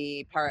footage of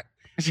me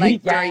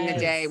during the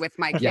day with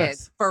my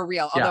kids for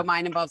real? Although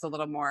mine involves a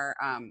little more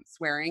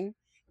swearing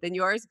than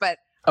yours, but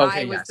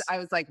I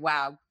was like,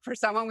 wow, for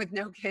someone with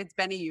no kids,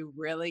 Benny, you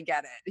really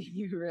get it.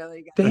 You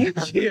really get it.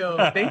 Thank you.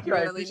 You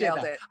really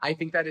nailed it. I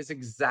think that is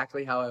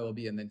exactly how I will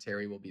be, and then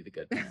Terry will be the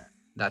good parent.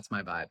 That's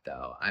my vibe,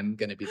 though. I'm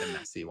gonna be the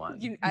messy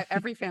one.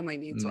 Every family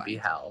needs one. Be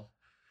hell.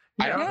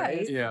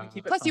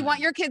 Plus, you want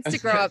your kids to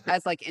grow up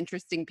as like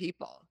interesting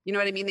people. You know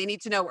what I mean? They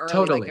need to know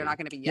early, like they're not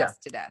going to be yes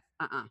to death.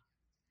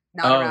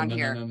 Not around no,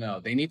 here. No.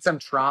 They need some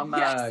trauma.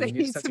 Yes, they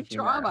need some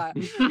trauma.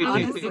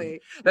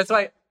 Honestly. That's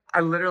why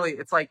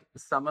it's like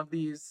some of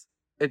these,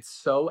 it's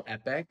so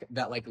epic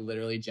that like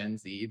literally Gen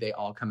Z, they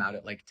all come out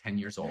at like 10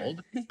 years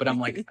old. But I'm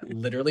like,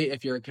 literally,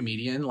 if you're a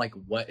comedian, like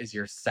what is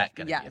your set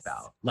gonna be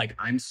about? Like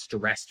I'm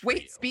stressed for you.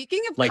 Wait,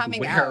 speaking of like,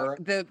 coming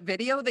out, the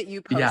video that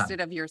you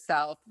posted of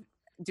yourself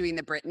doing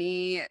the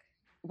Britney,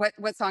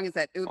 what song is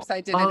that? Oops, I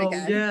Did It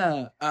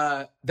Again.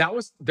 Yeah.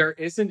 There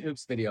is an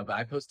Oops video, but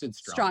I posted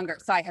Stronger.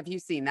 Sai, have you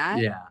seen that?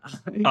 Yeah.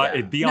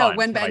 Beyond, no,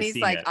 when Benny's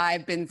like,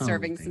 I've been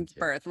serving since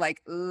birth.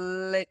 Like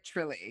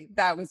literally.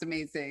 That was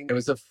amazing. It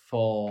was a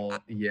full,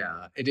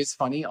 It is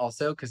funny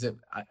also because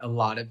a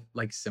lot of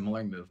like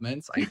similar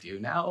movements I do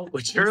now,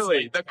 which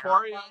truly is like, the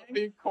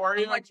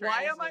choreo. Like,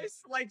 why am I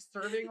like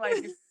serving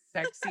like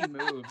sexy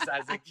moves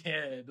as a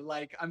kid?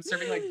 Like I'm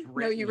serving like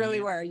Britney. No, you really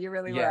were.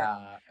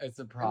 Yeah, it's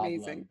a problem.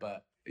 Amazing.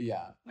 But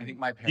yeah, I think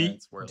my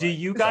parents were. Do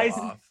you guys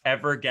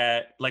ever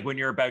get like when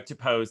you're about to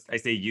post? I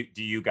say you.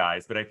 Do you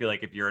guys? But I feel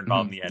like if you're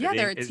involved in the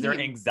editing, is there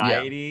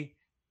anxiety?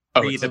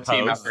 It's a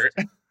team effort.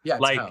 Yeah,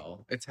 it's like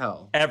hell. It's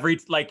hell.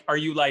 Are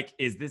you like,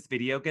 is this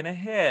video gonna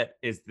hit?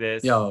 Is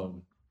this?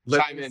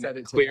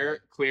 Simon,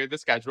 clear the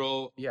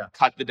schedule. Yeah.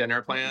 Cut the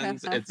dinner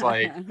plans. It's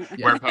like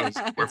we're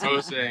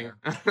posting.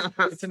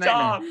 It's a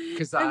nightmare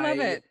because I love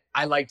it.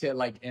 I like to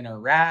like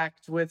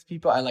interact with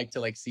people. I like to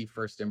like see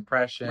first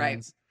impressions.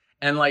 Right.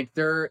 And like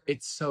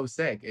it's so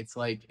sick. It's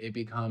like it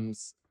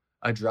becomes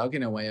a drug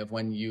in a way of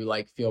when you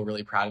like feel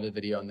really proud of the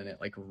video and then it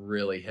like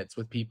really hits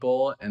with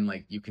people and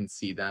like you can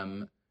see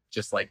them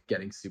just like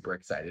getting super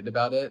excited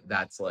about it.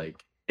 That's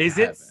like Is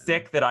it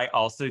sick that I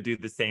also do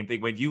the same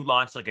thing? When you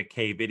launch like a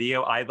K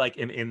video, I like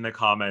am in the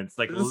comments,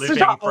 like living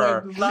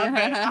for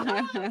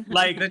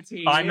like the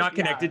team. I'm not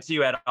connected to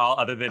you at all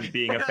other than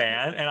being a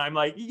fan. And I'm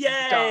like,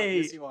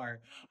 yay! Yes, you are.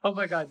 Oh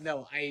my God.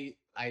 No, I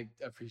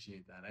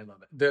appreciate that. I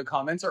love it. The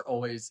comments are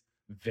always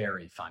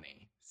very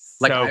funny.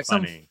 Like I have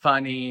some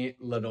funny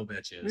little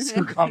bitches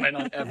who comment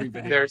on every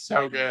video. They're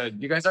so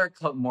good. You guys are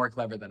more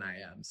clever than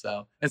I am.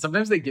 So, and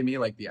sometimes they give me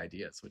like the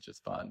ideas, which is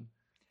fun.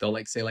 They'll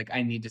like say like,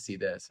 I need to see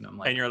this. And I'm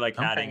like, and you're like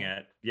adding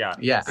it. Yeah.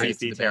 Yeah.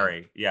 CC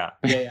Terry. Yeah.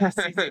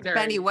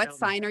 Benny, what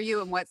sign are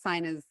you and what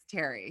sign is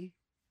Terry?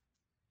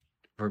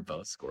 We're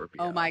both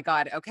Scorpio. Oh my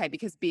God. Okay.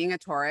 Because being a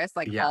Taurus,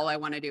 like all I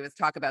want to do is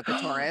talk about the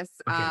Taurus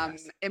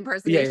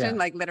impersonation.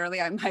 Like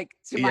literally I'm like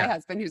to my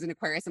husband who's an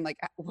Aquarius, I'm like,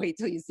 wait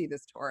till you see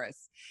this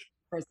Taurus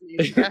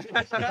impersonation.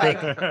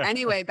 Like,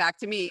 anyway, back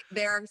to me.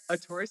 They're a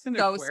Taurus and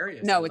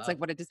Aquarius. No, it's like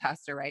what a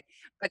disaster, right?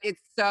 But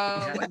it's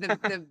so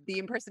the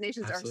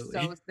impersonations are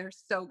they're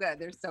so good.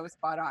 They're so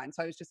spot on.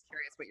 So I was just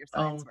curious what your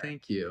signs were.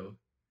 Thank you.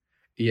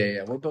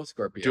 Yeah. We're both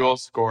Scorpio. Dual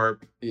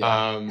Scorp.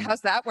 Yeah.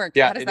 How's that work?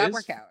 How does that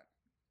work out?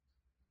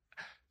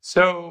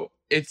 So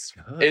it's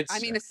I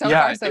mean, it's so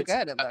far so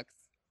good. It looks.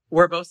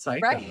 We're both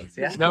psychos. Right.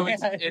 Yeah. No,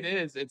 it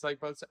is. It's like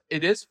both.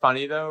 It is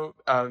funny though.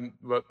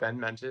 What Ben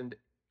mentioned.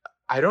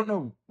 I don't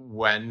know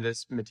when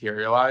this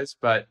materialized,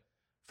 but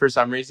for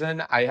some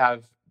reason I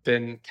have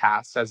been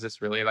cast as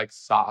this really like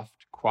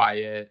soft,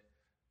 quiet,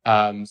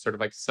 sort of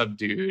like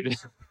subdued.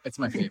 It's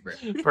my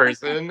favorite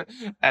person,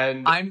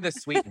 and I'm the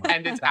sweet one.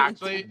 And it's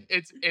actually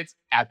it's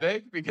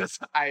epic because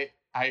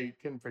I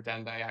can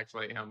pretend I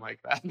actually am like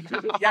that.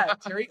 Yeah,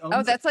 Terry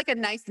owns that's like a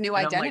nice new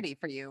identity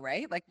for you,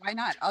 right? Like, why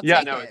not? I'll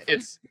take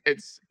it.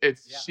 It's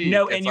chic.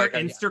 No, it's and your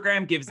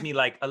Instagram gives me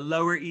like a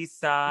Lower East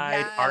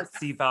Side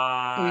artsy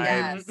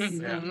vibe.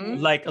 Yes.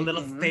 Like a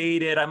little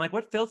faded. I'm like,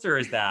 what filter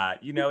is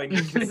that? You know, and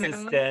you're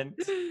consistent.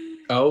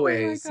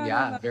 Always,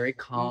 very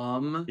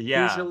calm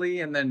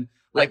usually, and then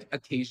like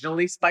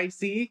occasionally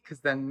spicy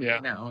because then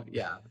you know,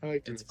 I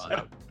like it's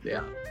fun.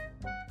 Yeah.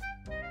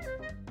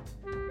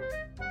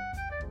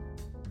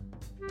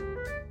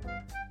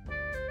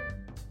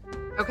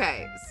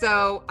 Okay,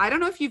 so I don't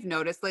know if you've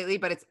noticed lately,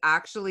 but it's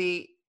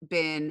actually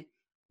been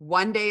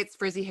one day it's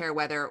frizzy hair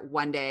weather,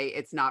 one day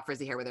it's not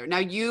frizzy hair weather. Now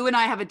you and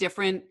I have a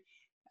different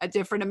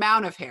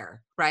amount of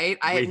hair, right?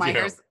 My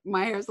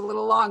hair's a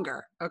little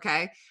longer,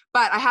 okay?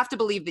 But I have to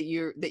believe that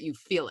you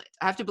feel it.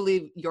 I have to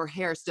believe your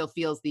hair still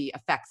feels the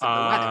effects of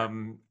the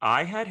weather.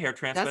 I had hair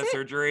transplant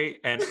surgery,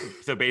 and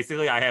so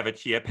basically I have a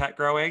chia pet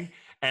growing.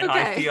 And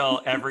I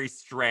feel every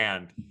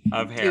strand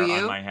of hair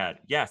on my head.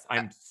 Yes,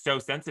 I'm so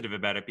sensitive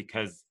about it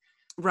because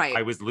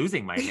I was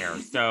losing my hair.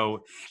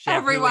 So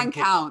everyone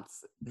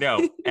counts.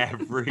 No,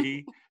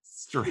 every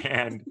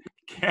strand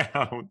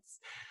counts.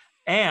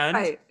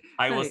 And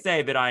I will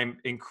say that I'm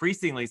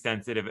increasingly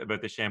sensitive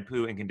about the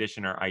shampoo and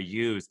conditioner I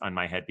use on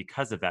my head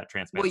because of that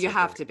transplant. Well, you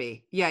have to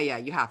be. Yeah,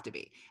 you have to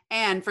be.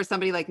 And for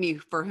somebody like me,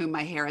 for whom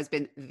my hair has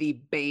been the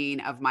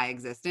bane of my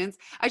existence,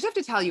 I just have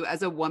to tell you,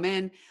 as a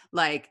woman,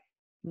 like,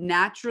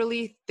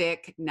 naturally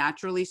thick,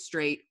 naturally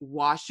straight,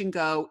 wash and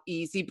go,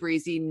 easy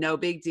breezy, no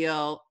big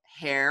deal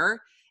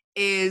hair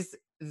is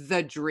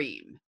the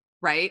dream,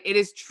 right? It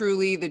is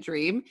truly the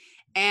dream.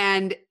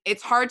 And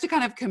it's hard to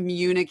kind of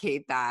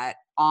communicate that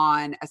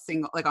on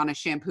on a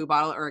shampoo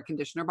bottle or a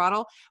conditioner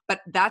bottle. But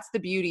that's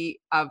the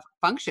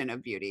function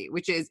of beauty,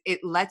 which is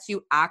it lets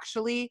you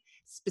actually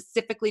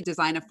specifically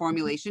design a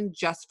formulation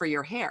just for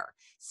your hair.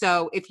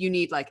 So if you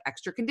need like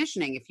extra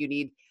conditioning, if you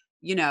need,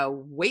 you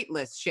know,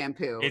 weightless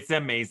shampoo. It's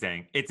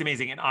amazing. It's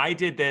amazing. And I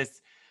did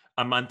this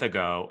a month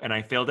ago and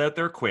I filled out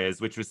their quiz,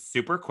 which was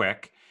super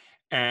quick.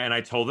 And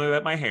I told them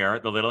about my hair,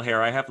 the little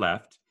hair I have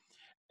left.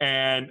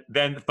 And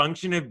then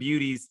Function of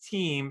Beauty's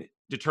team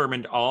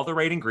determined all the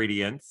right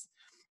ingredients.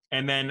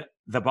 And then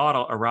the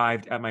bottle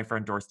arrived at my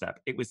front doorstep.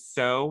 It was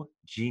so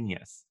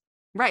genius.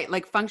 Right.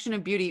 Like Function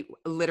of Beauty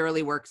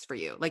literally works for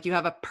you. Like you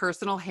have a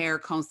personal hair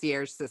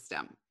concierge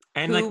system.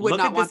 And like, look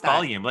at this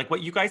volume. Like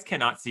what you guys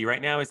cannot see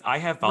right now is I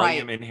have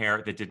volume in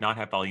hair that did not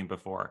have volume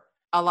before.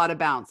 A lot of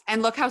bounce.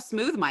 And look how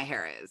smooth my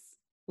hair is,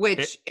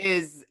 which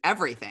is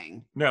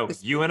everything. No,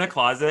 you in a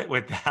closet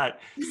with that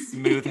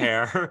smooth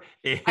hair.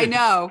 I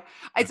know.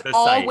 It's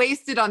all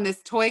wasted on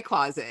this toy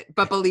closet.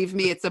 But believe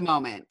me, it's a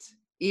moment.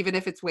 Even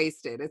if it's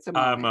wasted, it's a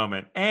moment. A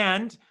moment.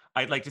 And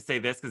I'd like to say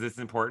this because it's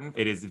important.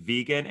 It is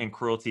vegan and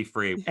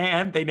cruelty-free.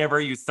 And they never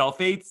use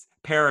sulfates,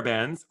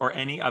 parabens, or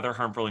any other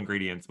harmful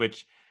ingredients,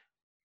 which,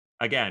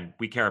 again,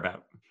 we care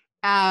about.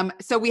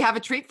 So we have a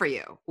treat for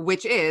you,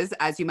 which is,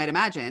 as you might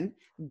imagine,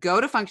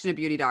 go to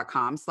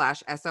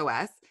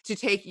functionofbeauty.com/SOS to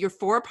take your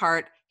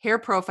 4-part hair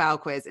profile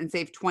quiz and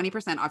save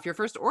 20% off your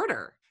first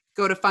order.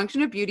 Go to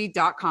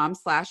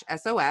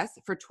functionofbeauty.com/SOS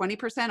for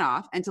 20%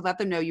 off and to let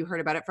them know you heard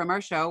about it from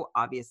our show,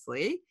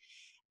 obviously.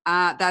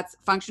 That's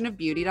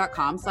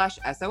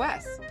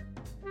functionofbeauty.com/SOS.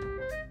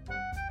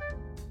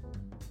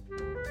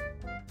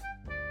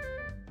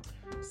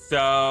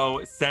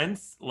 So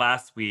since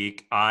last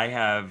week, I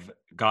have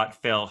got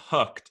Phil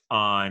hooked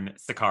on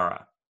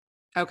Sakara.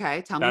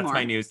 Okay, tell me more. That's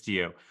my news to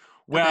you.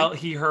 Well,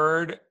 he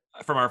heard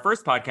from our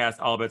first podcast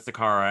all about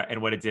Sakara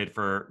and what it did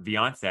for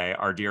Beyonce,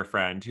 our dear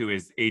friend, who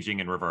is aging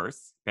in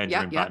reverse,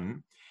 Benjamin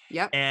Button.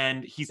 Yep.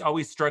 And he's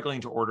always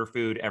struggling to order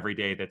food every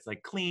day that's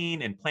like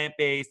clean and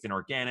plant-based and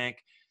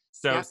organic.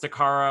 So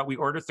Sakara, we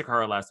ordered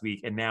Sakara last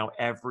week, and now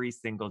every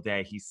single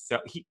day he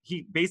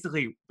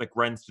basically like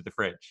runs to the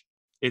fridge.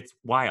 It's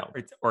wild.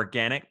 It's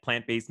organic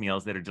plant-based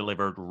meals that are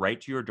delivered right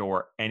to your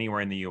door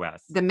anywhere in the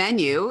US. The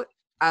menu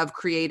of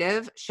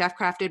creative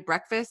chef-crafted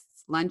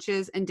breakfasts,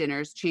 lunches, and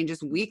dinners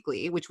changes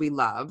weekly, which we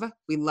love.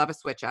 We love a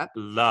switch up.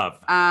 Love.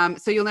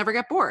 So you'll never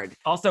get bored.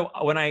 Also,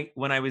 when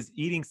I was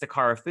eating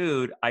Sakara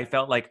food, I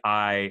felt like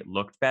I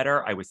looked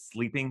better. I was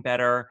sleeping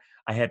better.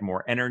 I had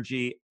more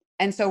energy.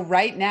 And so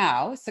right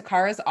now,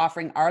 Sakara is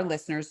offering our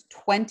listeners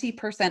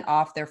 20%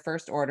 off their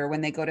first order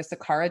when they go to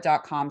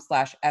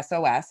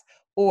sakara.com/SOS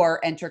or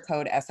enter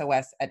code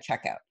SOS at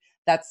checkout.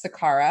 That's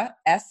Sakara,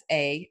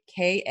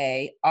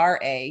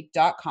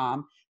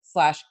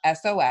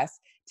 SAKARA.com/SOS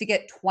to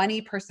get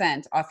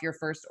 20% off your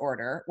first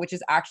order, which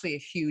is actually a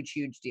huge,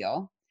 huge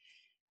deal.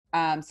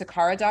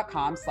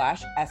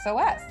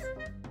 Sakara.com/SOS.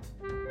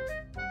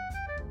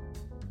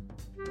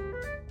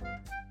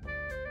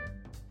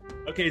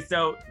 Okay,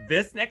 so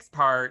this next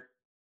part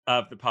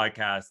of the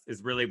podcast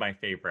is really my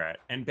favorite.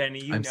 And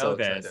Benny, you know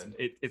this.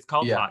 It's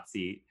called Hot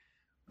Seat.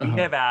 We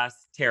have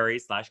asked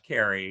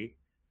Terry/Carrie.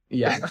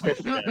 Yeah.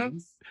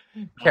 questions.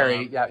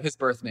 Carrie, his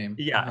birth name.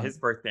 Yeah, his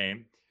birth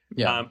name.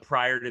 Yeah.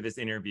 Prior to this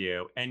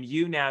interview. And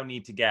you now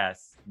need to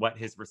guess what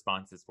his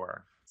responses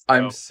were. So,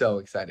 I'm so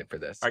excited for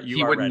this.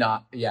 He would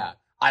not. Yeah.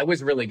 I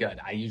was really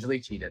good. I usually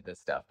cheat at this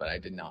stuff, but I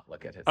did not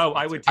look at his. Oh,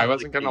 I would. I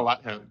wasn't going to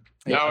let him.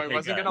 No, I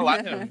wasn't going to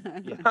let him.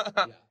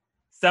 Yeah.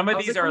 Some of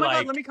these are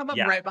like, let me come up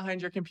right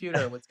behind your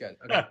computer. What's good?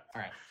 Okay. All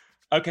right.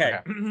 Okay.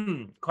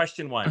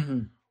 Question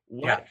 1.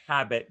 What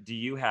habit do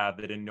you have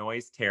that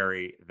annoys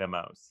Terry the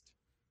most?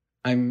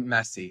 I'm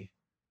messy.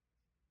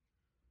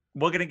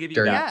 We're going to give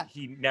you that.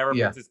 He never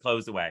puts his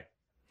clothes away.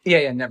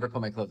 Yeah. Never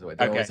put my clothes away.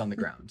 They're always on the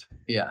ground.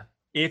 Yeah.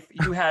 If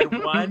you had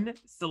one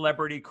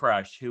celebrity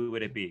crush, who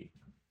would it be?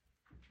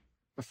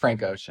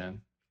 Frank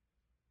Ocean.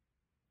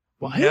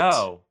 What?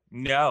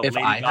 No. If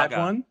Lady I Gaga.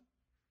 had one?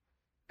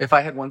 If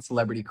I had one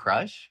celebrity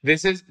crush?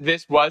 This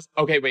was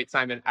okay, wait,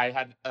 Simon. I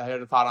had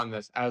a thought on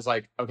this. I was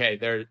like,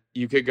 okay,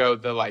 you could go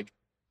the like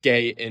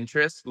gay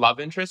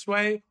love interest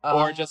way,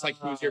 or just like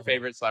who's your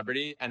favorite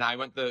celebrity? And I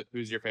went the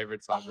who's your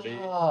favorite celebrity.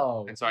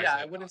 Oh. And so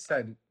I would have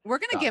said. We're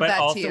gonna give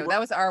that to you. That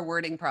was our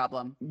wording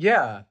problem.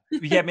 Yeah.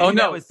 Yeah, maybe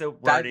that was the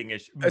wording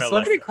issue. A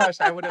celebrity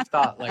crush, I would have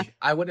thought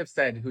I would have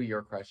said who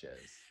your crush is.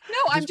 No,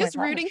 I'm just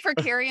rooting for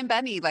Carrie and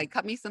Benny. Like,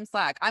 cut me some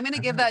slack. I'm gonna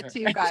give that to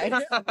you guys.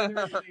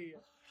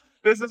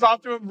 This is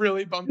off to a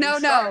really bumpy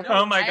start.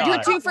 Oh my God.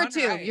 You're 2 for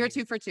 2. You're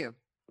 2 for 2.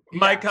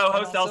 My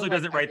co-host also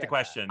doesn't write the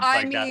questions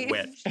that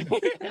witch.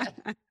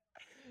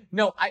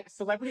 No,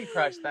 celebrity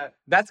crush,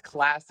 that's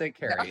classic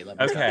Carrie.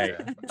 Okay.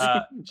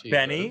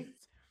 Benny,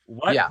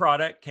 what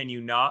product can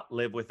you not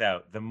live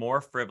without? The more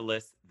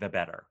frivolous, the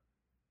better.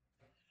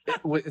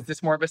 Is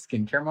this more of a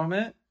skincare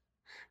moment?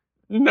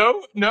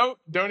 No,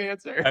 don't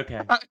answer.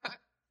 Okay.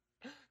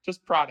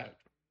 Just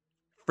product.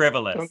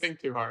 Frivolous. Don't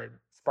think too hard.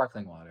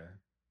 Sparkling water.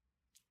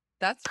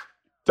 That's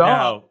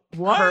no.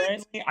 What?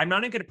 Currently, I'm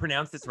not even going to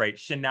pronounce this right.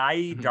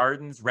 Shania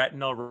Darden's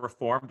retinol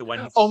reform, the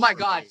one. Oh my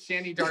God,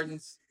 Shania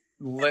Darden's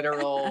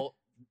literal.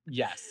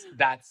 Yes,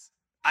 that's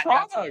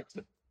product.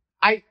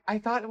 I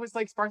thought it was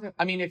like sparkling.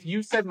 I mean, if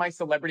you said my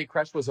celebrity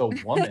crush was a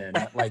woman,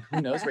 like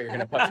who knows what you're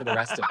gonna put for the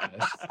rest of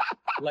this?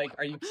 Like,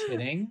 are you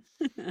kidding?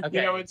 Okay,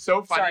 You know, it's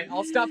so funny. Sorry,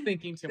 I'll stop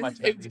thinking too much.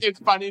 It's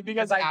funny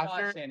because I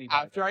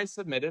after I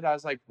submitted, I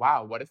was like,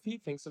 wow, what if he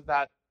thinks of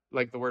that,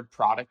 like the word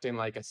product in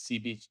like a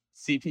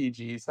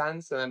CPG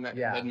sense, and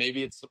then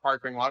maybe it's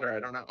sparkling water. I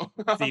don't know.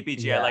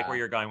 CPG, I like where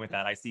you're going with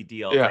that. I see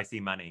deals. I see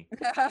money.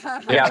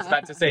 Yeah, I was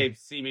about to say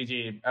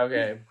CBG.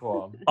 Okay,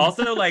 cool.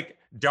 Also, like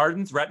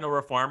Darden's Retinal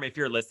Reform, if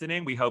you're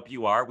listening, we hope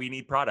you are. We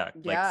need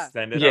product. Like,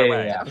 send it our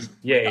way.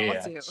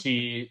 Yeah.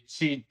 She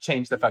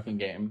changed the fucking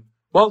game.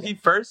 Well, he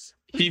first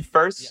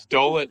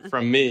stole it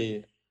from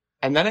me,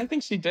 and then I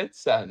think she did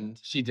send.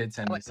 She did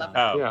send me some.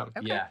 Oh, yeah.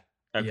 Okay.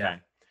 Okay.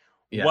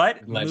 Yeah.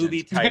 What Legend.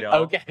 movie title?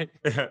 Okay.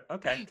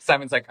 Okay.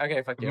 Simon's like,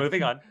 okay, fuck you.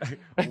 Moving on.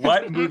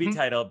 What movie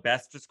title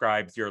best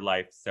describes your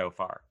life so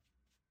far?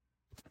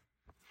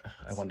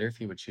 I wonder if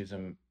he would choose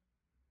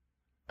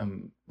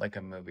like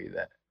a movie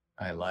that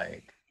I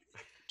like.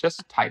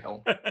 Just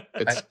title.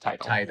 It's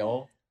title.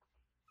 Title.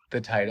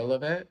 The title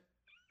of it.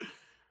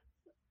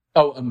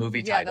 Oh, a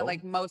movie title. Yeah, that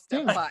like most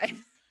of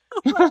mine.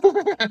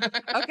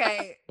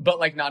 Okay. But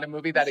like not a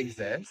movie that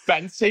exists.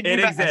 Ben's taking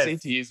the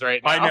SATs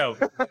right now. I know.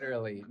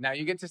 Literally. Now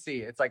you get to see.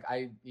 It's like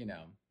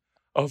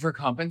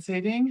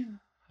overcompensating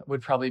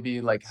would probably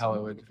be like how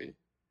it would be.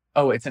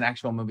 Oh, it's an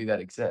actual movie that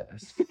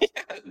exists.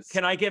 Yes.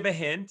 Can I give a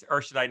hint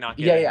or should I not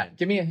give a hint?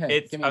 Give me a hint.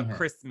 It's a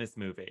Christmas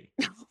movie.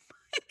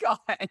 Oh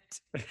my God.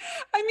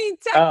 I mean,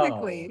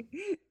 technically.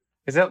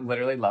 Is it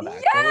literally Love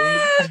Actually?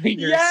 Yes!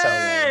 You're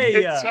Yay! so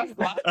It's just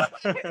love.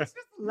 It's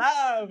just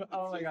love.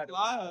 Oh my God.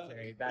 Love.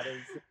 That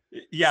is.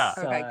 Yeah.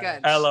 Okay,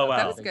 good. LOL.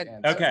 That was good.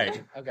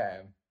 Okay. Okay.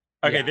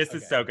 Okay, this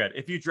is so good.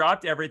 If you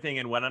dropped everything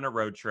and went on a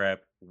road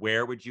trip,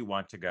 where would you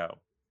want to go?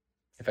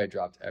 If I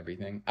dropped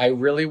everything, I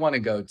really want to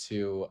go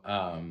to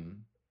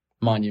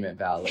Monument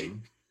Valley.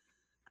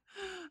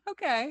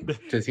 Okay.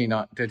 Did he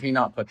not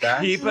put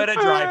that? He put a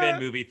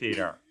drive-in movie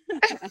theater.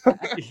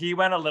 He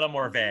went a little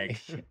more vague.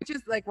 Which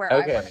is like where I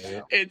want to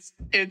go.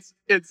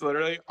 It's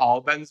literally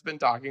all Ben's been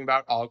talking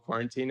about all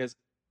quarantine is,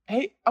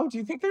 hey, do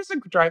you think there's a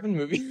drive-in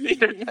movie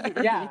theater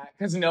there? Yeah,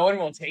 because no one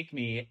will take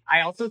me.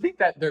 I also think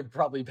that they're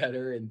probably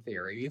better in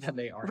theory than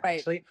they are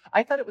actually.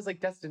 I thought it was like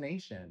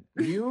Destination.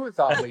 You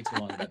thought way too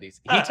long about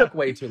these. He took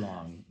way too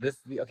long.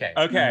 Okay.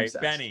 Okay,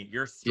 Benny,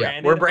 you're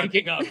stranded. Yeah, we're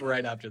breaking up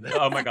right after this.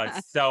 Oh my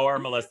God, so are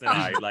Melissa and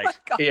I. Like,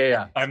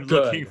 yeah. I'm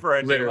looking for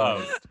a new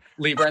host.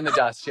 Leave her in the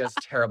dust. She has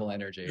terrible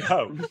energy.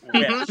 Oh,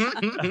 wish.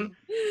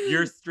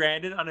 You're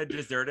stranded on a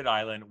deserted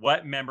island.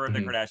 What member of the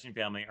Kardashian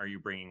family are you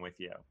bringing with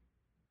you?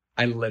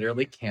 I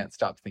literally can't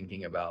stop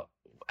thinking about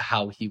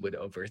how he would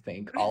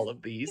overthink all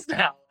of these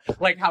now.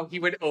 Like how he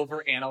would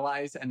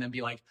overanalyze and then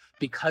be like,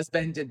 because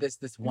Ben did this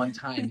one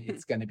time,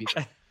 it's going to be.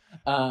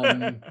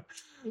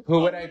 Who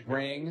would I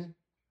bring?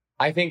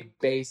 I think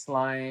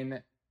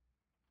Baseline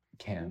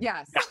Kim.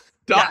 Yes.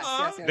 Duh.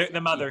 Yes. The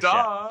mothership.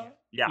 Duh.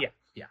 Yeah.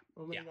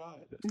 Oh my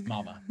God.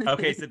 Mama.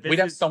 Okay, so we'd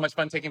have so much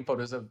fun taking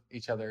photos of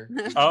each other.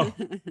 Oh,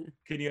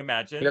 can you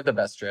imagine? We'd have the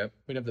best trip.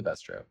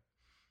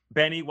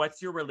 Benny,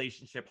 what's your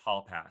relationship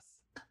hall pass?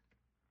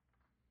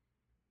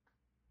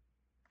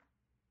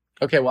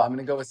 Okay, well, I'm going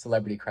to go with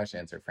celebrity crush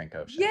answer, Frank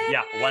Ocean.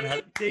 Yeah,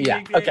 100.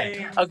 Yeah,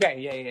 okay,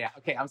 yeah.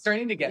 Okay, I'm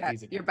starting to get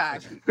these again. You're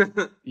back.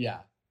 Yeah.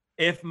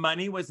 If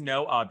money was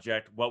no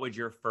object, what would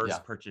your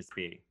first purchase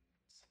be?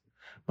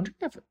 I'm wondering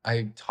if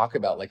I talk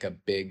about like a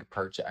big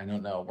purchase. I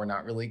don't know. We're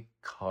not really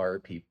car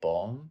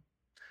people.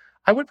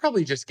 I would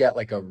probably just get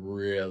like a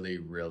really,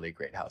 really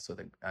great house with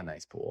a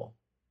nice pool.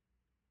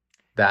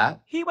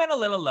 That? He went a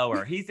little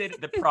lower. He's in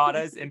the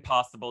Prada's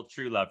Impossible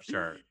True Love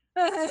shirt.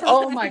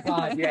 Oh my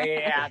God.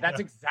 Yeah. That's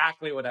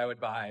exactly what I would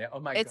buy. Oh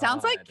my God. It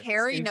sounds like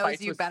Carrie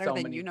knows you better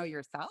than you know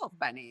yourself,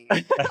 Benny.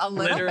 A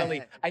little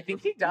bit. I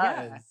think he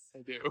does. Yeah.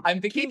 I do.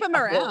 I'm thinking keep him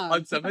around.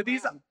 On some of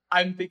these,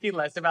 I'm thinking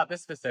less about the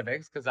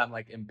specifics because I'm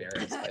like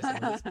embarrassed by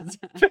some of the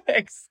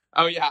specifics.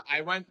 Oh yeah,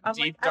 I went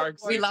deep dark.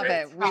 We love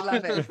it. We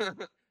love it.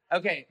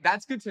 Okay,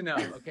 that's good to know.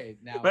 Okay,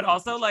 now. But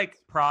also like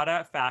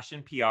Prada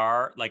fashion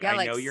PR, like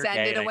I know you're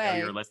gay and I know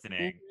you're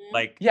listening.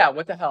 Like, yeah,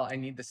 what the hell? I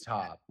need this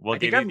top. We'll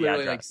give you the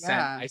address.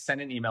 I sent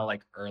an email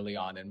like early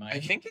on in my. I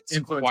think it's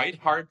quite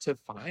hard to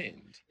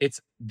find. It's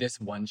this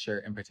one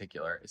shirt in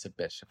particular is a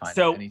bitch to find.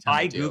 So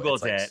I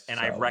googled it and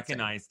I've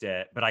recognized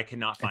it, but I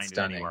cannot find it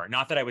anywhere.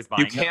 Not that I was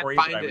buying it for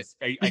you, but I was.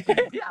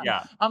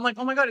 Yeah. I'm like,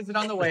 oh my God, is it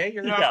on the way?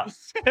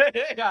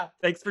 Yeah.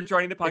 Thanks for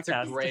joining the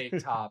podcast. It's a great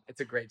top. It's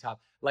a great top.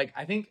 Like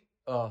I think.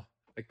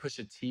 Like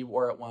Pusha T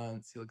wore it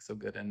once. He looks so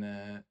good in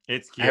it.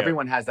 It's cute.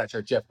 Everyone has that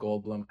shirt. Jeff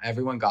Goldblum.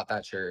 Everyone got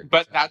that shirt.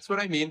 But that's what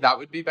I mean. That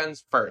would be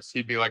Ben's first.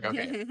 He'd be like,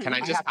 okay, can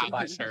I just have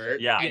the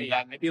shirt? Yeah. And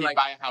then he'd like,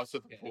 buy a house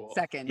with a pool.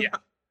 Second. Yeah.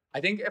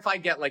 I think if I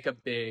get like a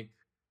big,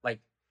 like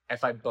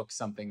if I book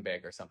something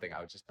big or something, I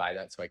would just buy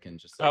that so I can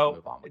just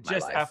move on with my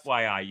life. Just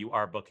FYI, you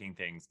are booking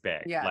things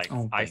big. Yeah. Like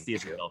I see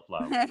it still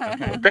flow.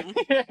 Okay.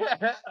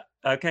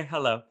 Okay,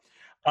 hello.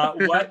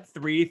 What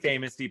 3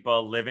 famous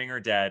people, living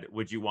or dead,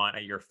 would you want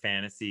at your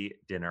fantasy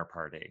dinner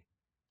party?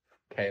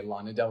 Okay,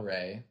 Lana Del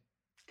Rey.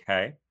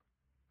 Okay.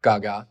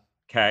 Gaga.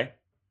 Okay.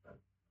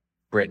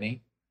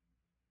 Brittany?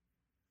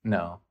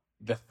 No.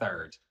 The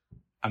third.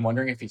 I'm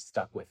wondering if he's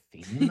stuck with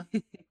theme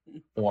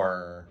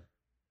or...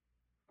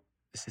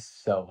 This is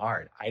so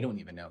hard. I don't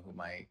even know who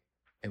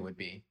it would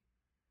be.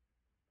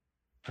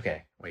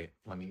 Okay, wait.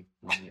 Let me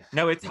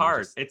No, it's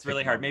hard. It's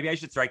really hard. Maybe I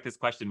should strike this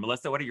question.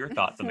 Melissa, what are your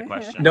thoughts on the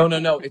question? No.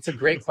 It's a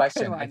great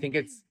question. I think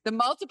it's the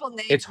multiple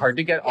names. It's hard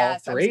to get all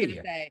three. I was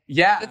gonna say,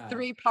 yeah. The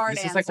 3-part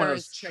This answer is like one of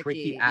those tricky.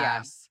 tricky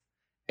ass.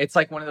 It's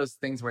like one of those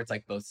things where it's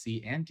like both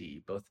C and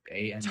D, both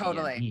A and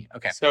totally. B and E.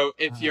 Okay. So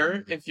if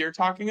you're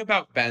talking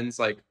about Ben's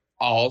like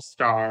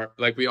all-star,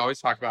 like we always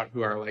talk about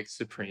who our like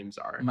supremes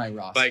are. My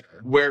roster. Like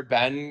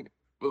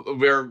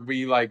where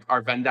we like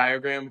our Venn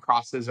diagram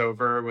crosses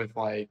over with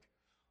like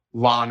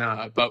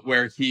Lana, but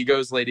where he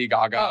goes Lady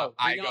Gaga,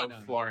 I go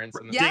Florence.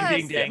 And yes,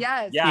 ding, ding, ding.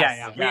 Yes.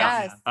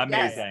 Yes.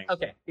 Amazing. Yes.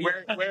 Okay.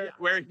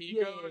 Where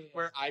he goes,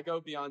 where I go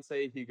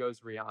Beyonce, he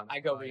goes Rihanna. I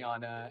go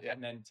Rihanna,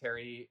 and then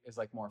Terry is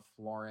like more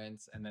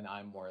Florence, and then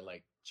I'm more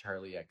like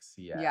Charlie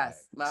XCX.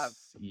 Yes, love.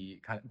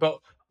 Kind of, but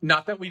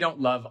not that we don't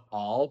love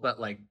all, but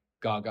like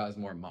Gaga is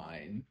more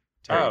mine.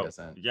 Terry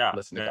doesn't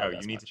listen to Gaga.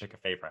 You need to pick a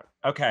favorite.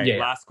 Okay,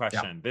 last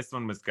question. Yeah. This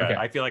one was good. Okay.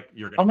 I feel like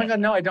you're gonna. Oh my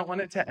god, no, I don't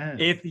want it to end.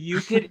 If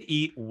you could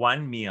eat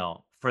one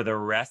meal for the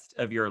rest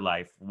of your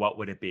life, what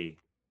would it be?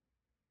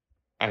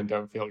 I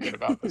don't feel good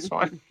about this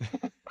one.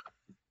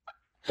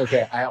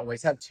 Okay, I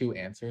always have two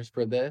answers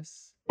for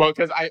this. Well,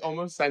 because I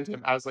almost sent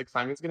him. I was like,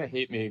 Simon's gonna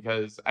hate me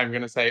because I'm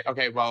gonna say,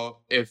 okay,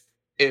 well, if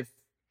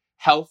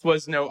health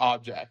was no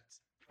object.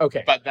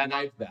 Okay. But then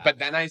I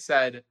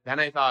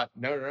thought,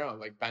 no,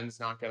 like Ben's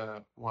not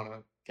gonna want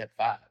to get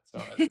fat,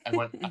 so I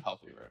went a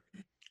healthy route.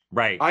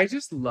 Right. I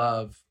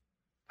love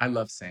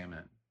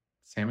salmon.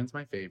 Salmon's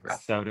my favorite.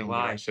 So do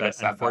I.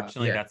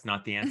 Unfortunately, that's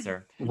not the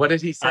answer. What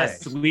did he say? A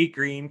sweet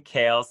green,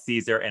 kale,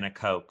 Caesar, and a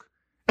Coke.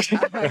 Oh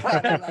my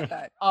God, I love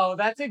that. Oh,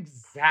 that's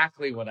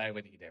exactly what I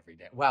would eat every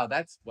day. Wow,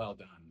 that's well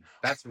done.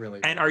 That's really.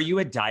 And are you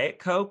a Diet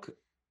Coke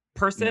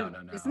person?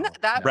 No.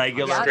 Isn't that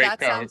regular? Yeah, straight that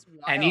Coke. sounds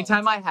wild.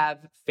 Anytime I have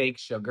fake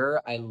sugar,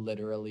 I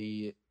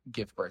literally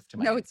give birth to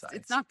my insides.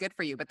 It's not good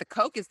for you. But the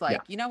Coke is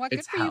like, you know what?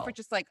 Good for you for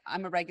just like,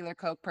 I'm a regular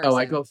Coke person. Oh,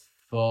 I go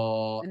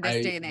full in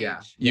this day and age. Yeah.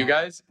 You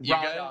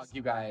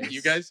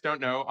guys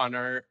don't know on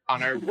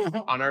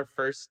our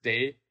first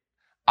date,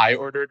 I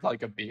ordered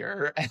like a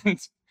beer and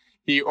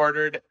he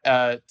ordered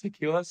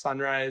tequila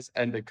sunrise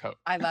and a Coke.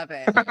 I love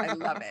it.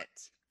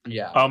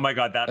 Yeah. Oh my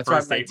god, that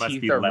first date must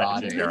be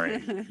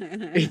legendary.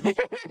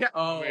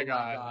 Oh my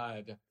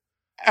god.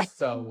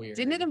 So weird.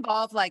 Didn't it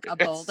involve like a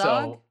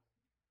bulldog?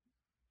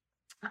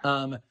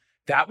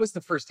 That was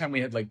the first time we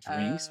had like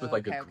drinks with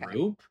like a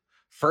group.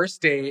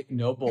 First date,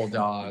 no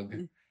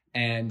bulldog.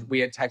 And we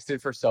had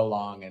texted for so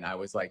long, and I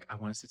was like, I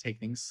want us to take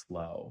things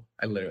slow.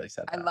 I literally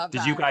said that. I love that.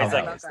 Did you guys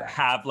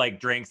have like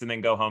drinks and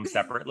then go home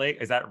separately?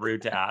 Is that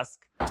rude to ask?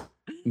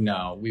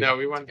 No, we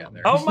went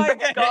together. Oh my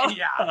god!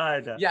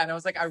 Yeah, and I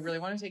was like, I really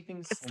want to take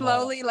things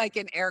slowly, like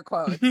in air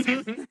quotes.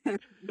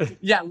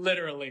 Yeah,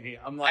 literally.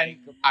 I'm like,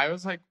 I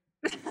was like,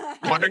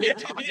 what are you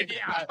talking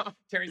about?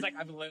 Terry's like,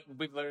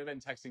 we've literally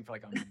been texting for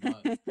like a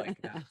month. Like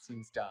that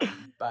seems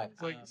dumb, but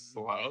it's like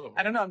slow.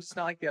 I don't know. I'm just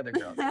not like the other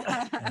girls.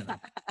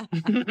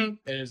 It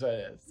is what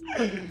it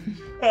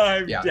is.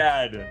 I'm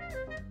dead.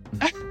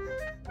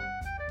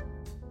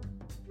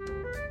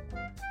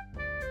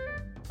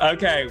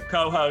 Okay,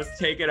 co-host,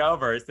 take it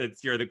over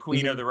since you're the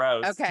queen of the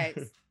roast. Okay.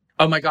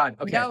 Oh my god.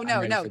 Okay.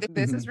 No.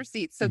 This is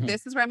receipts. So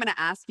this is where I'm going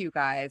to ask you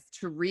guys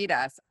to read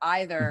us.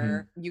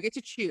 Either you get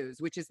to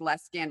choose, which is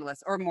less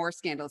scandalous or more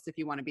scandalous if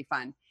you want to be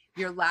fun.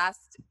 Your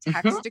last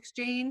text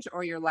exchange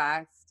or your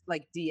last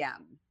like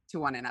DM to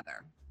one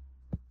another.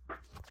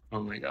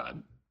 Oh my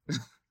god. And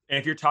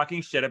if you're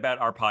talking shit about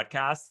our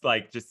podcast,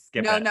 like just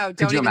skip it. No,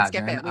 don't even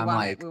skip it.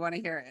 We want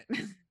to hear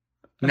it.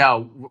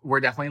 No, we're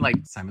definitely like,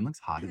 Simon looks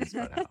hot in this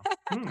photo.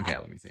 Okay,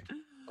 let me see.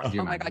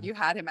 Oh my god, you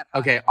had him at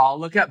Okay, I'll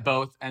look at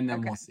both and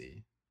then we'll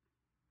see.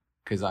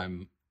 Because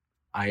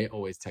I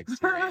always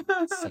text Terry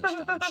such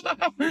dumb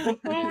shit.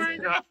 Oh my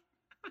god.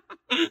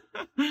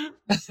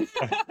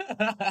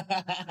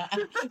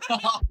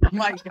 Oh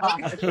my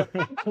god.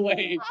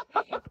 Wait.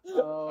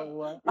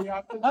 Oh,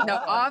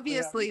 no,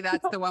 obviously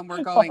that's the one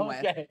we're going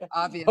with.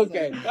 Obviously.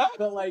 Okay.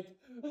 But like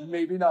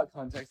maybe not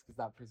context because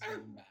that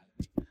person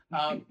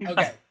mad.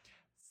 Okay.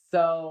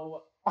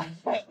 So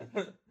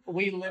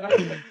we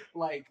literally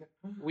like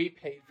we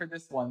paid for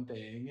this one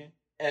thing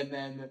and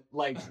then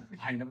like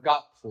kind of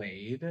got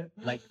played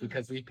like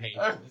because we paid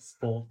for this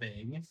full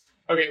thing.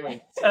 Okay,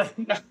 wait.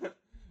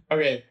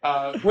 Okay,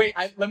 wait,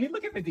 let me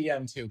look at the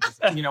DM too,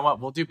 because you know what?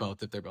 We'll do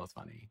both if they're both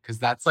funny, because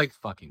that's like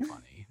fucking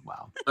funny.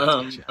 Wow.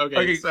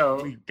 Okay,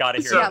 so we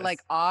gotta hear. Yeah, like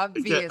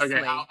obviously.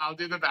 Okay, I'll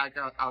do the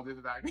background.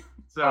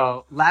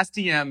 So last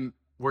DM,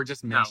 we're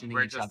just mentioning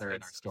each other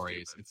in our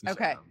stories. Stupid. It's not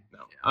okay.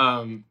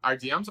 Our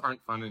DMs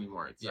aren't fun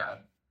anymore. It's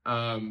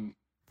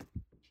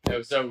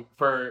so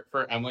for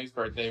Emily's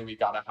birthday, we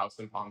got a house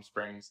in Palm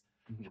Springs.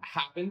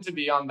 Happened to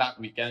be on that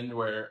weekend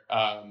where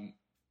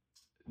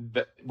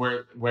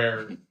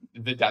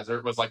the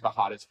desert was like the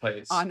hottest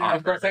place.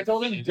 Of course, I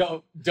told him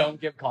don't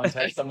give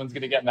context. Someone's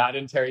gonna get mad,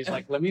 and Terry's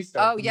like, "Let me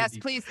start." Oh yes,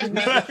 please.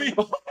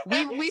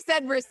 we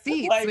said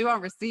receipts. Like, we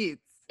want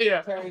receipts.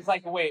 Yeah. Terry's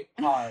like, "Wait,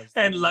 pause."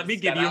 And let me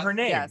give you her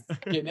name. Yes.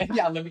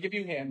 Yeah, let me give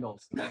you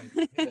handles.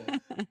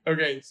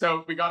 Okay,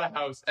 so we got a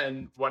house,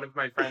 and one of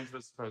my friends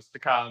was supposed to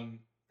come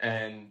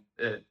and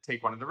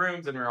take one of the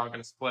rooms, and we were all going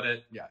to split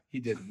it. Yeah, he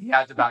didn't. He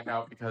had to back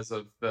out because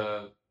of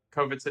the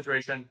COVID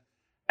situation.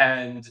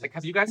 And Like,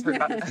 have you guys heard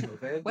about this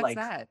COVID? What's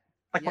that?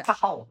 Like, what the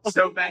hell?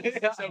 so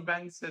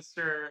Ben's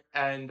sister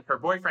and her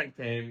boyfriend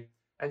came,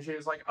 and she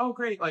was like, "Oh,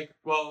 great! Like,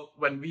 well,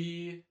 when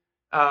we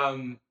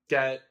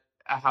get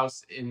a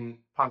house in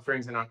Palm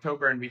Springs in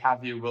October, and we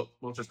have you,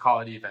 we'll just call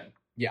it even."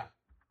 Yeah.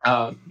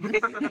 And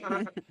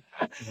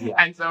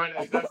so it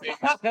ended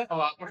up being a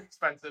lot more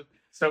expensive.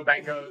 So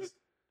Ben goes,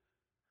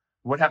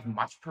 "Would have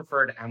much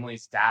preferred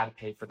Emily's dad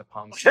pay for the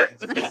Palm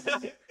Springs."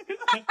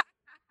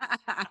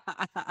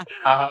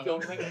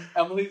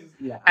 Emily's,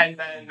 yeah. And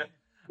then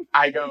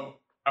I go,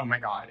 "Oh my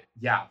God,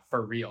 yeah,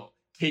 for real.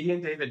 Katie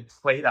and David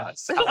played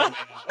us."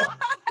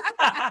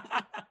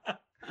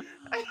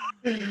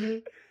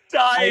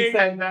 Dying.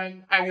 And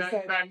then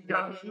Ben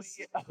goes,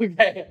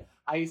 okay.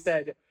 I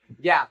said,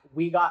 yeah,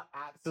 we got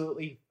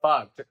absolutely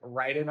fucked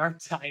right in our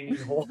tiny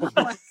hole. Oh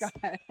my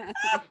God.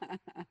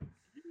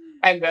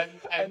 and then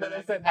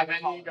I said,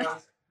 he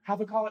goes,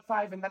 "Have a call at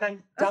 5," and then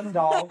I'm done,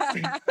 doll.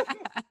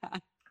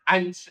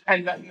 and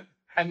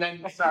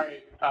then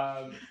sorry,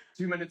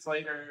 2 minutes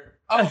later,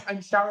 "Oh,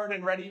 I'm showered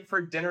and ready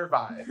for dinner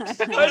vibes."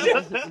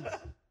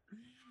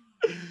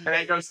 And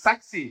I go,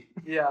 "Sexy."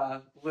 Yeah,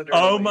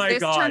 literally. Oh my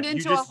This God. turned you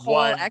into a just whole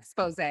won.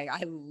 expose. I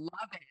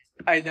love it.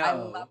 I know. I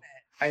love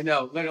it. I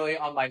know. Literally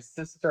on my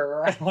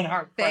sister, on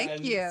our friends.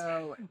 Thank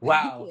you.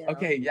 Wow. Thank you.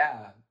 Okay.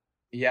 Yeah.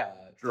 Yeah.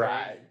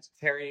 Dragged.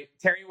 Terry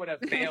would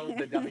have failed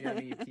the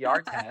WME PR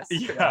test.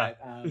 Yeah.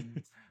 But,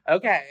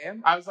 okay.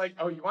 I was like,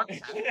 "Oh, you want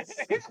text?"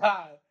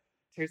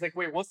 Terry's like,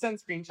 wait, we'll send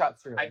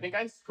screenshots through. I think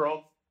I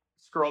scrolled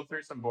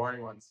through some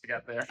boring ones to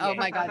get there. Oh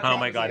my God. Oh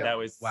my Thank God, you. that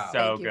was Wow. so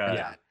Thank you for good.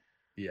 that.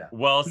 Yeah.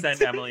 Well,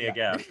 send Emily a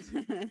gift.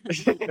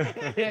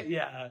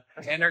 Yeah.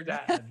 And her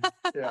dad.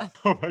 Yeah.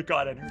 Oh my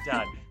God, and her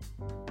dad.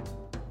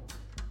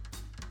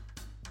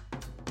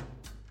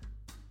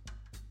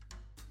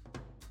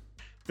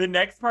 The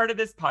next part of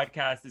this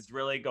podcast is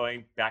really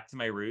going back to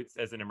my roots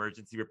as an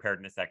emergency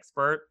preparedness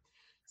expert.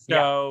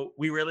 So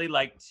we really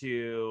like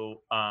to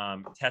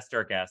test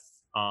our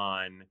guests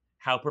on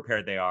how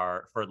prepared they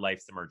are for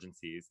life's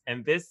emergencies.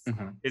 And this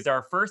is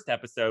our first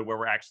episode where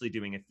we're actually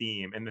doing a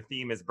theme, and the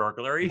theme is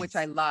burglary. Which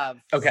I love.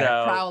 Okay. So,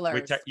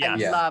 Prowlers. I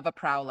love a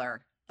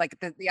prowler. Like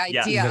the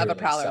idea of a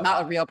prowler. so Not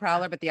hot. a real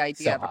prowler, but the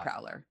idea So of a hot.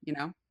 prowler, you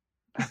know?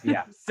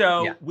 Yeah.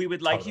 So Yeah, we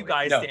would like you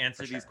totally. guys No, to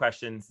answer for these sure.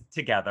 questions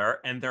together,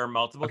 and there are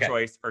multiple Okay.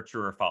 choice or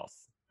true or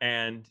false.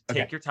 And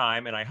take Okay. your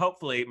time, and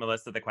hopefully,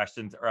 Melissa, the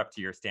questions are up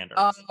to your standards.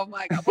 Oh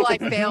my God. Well, I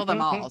fail them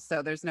all.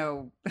 So there's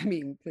no, I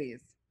mean,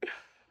 please.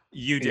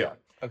 You do. Yeah.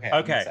 Okay.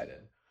 I'm Okay.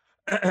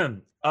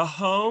 excited. A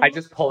home. I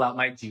just pull out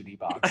my Judy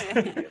box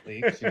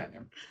immediately. She got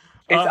him.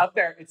 It's up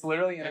there. It's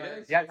literally in It her.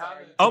 is. Yeah. We have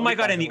it. Oh my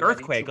God! And the We're ready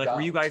to earthquake. Like,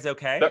 were you go. guys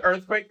okay? The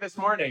earthquake this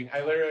morning,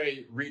 I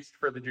literally reached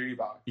for the Judy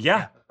box.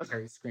 Yeah.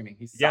 Terry's screaming.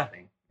 He's Yeah.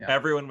 sobbing. Yeah.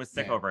 Everyone was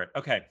sick Yeah. over it.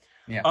 Okay.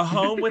 Yeah. A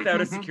home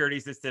without a security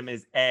system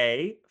is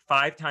A,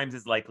 5 times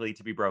as likely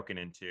to be broken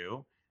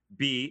into,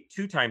 B,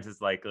 2 times as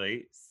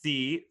likely,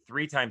 C,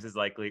 3 times as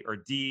likely, or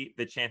D,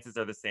 the chances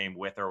are the same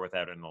with or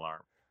without an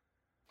alarm.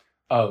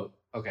 Oh,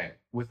 okay.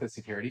 With the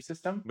security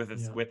system, With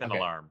Yeah. with an Okay.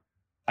 alarm.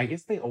 I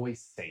guess they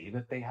always say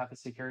that they have a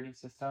security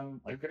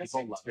system. I'm Like gonna people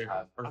say love 2. to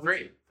have Or I'll 3.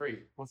 do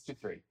 3. Let's do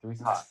 3. 3's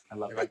hot. I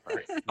love You're it. my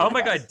favorite. Oh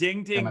my God! Ding,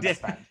 You're ding, my ding.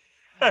 best friend.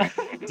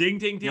 Ding,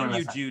 ding, You're ding, my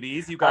you best friend.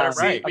 Judies. You got it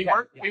See, right. We Okay.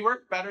 work. Yeah. We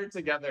work better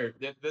together.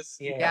 This.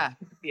 Yeah.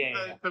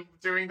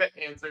 Doing the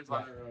answers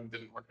on our own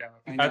didn't work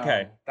out. I know.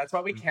 Okay. That's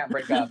why we can't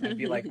break up and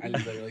be like, I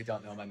literally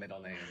don't know my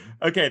middle name.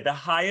 Okay, the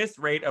highest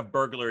rate of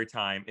burglary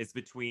time is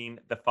between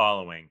the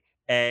following.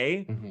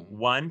 A, Mhm.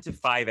 1 to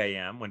 5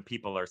 a.m. when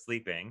people are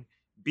sleeping.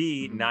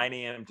 B, Mhm. 9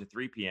 a.m. to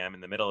 3 p.m.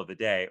 in the middle of the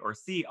day. Or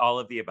C, all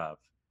of the above.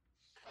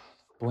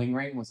 Bling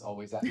Ring was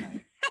always at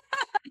night.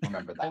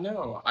 Remember that. I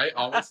know. I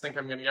always think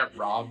I'm gonna get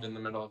robbed in the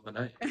middle of the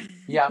night.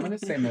 Yeah, I'm gonna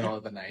say middle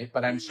of the night,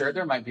 but I'm sure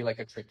there might be like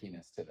a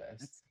trickiness to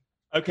this.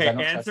 Okay, I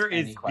don't answer trust is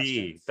any B.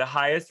 questions. The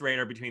highest rate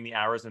are between the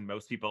hours when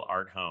most people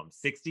aren't home.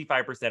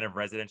 65% of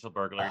residential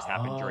burglaries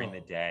happen during the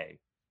Oh. day.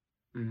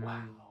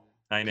 Wow.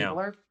 I know. People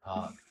are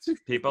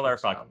fucked. People are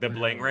fucked. The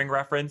Bling Ring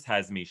reference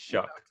has me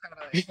shook.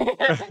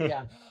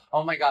 Yeah.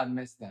 Oh my God,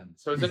 miss them.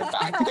 So is it a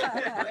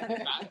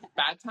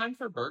bad time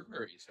for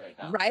burglaries right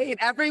now? Right.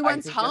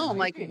 Everyone's think there home. might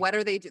Like, be. what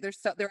are they do? They're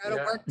out Yeah.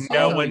 of work.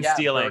 No too. one's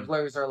stealing.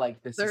 Burglars are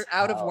like this. They're is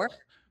out of hell. work.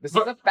 This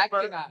is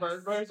affecting us.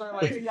 Burglars are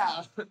like,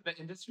 yeah, the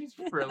industry's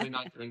really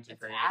not doing too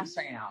great.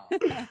 Ashing out.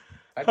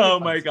 Oh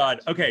my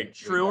God. Okay,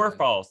 true or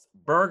false?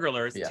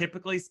 Burglars Yeah.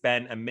 typically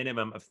spend a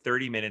minimum of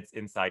 30 minutes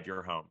inside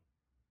your home.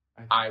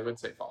 I would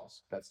say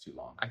false. That's too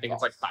long. I think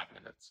it's like 5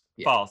 minutes.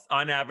 Yeah. False.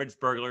 On average,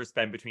 burglars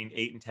spend between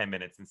 8 and 10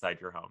 minutes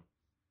inside your home.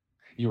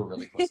 You were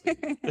really close.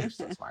 You're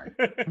so smart.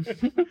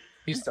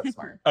 He's so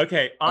smart.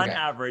 Okay, on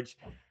average,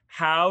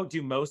 how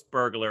do most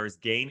burglars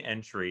gain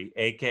entry,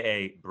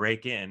 aka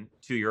break in,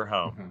 to your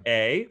home?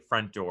 A,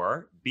 front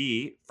door.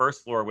 B,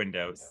 first floor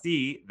window.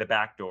 C, the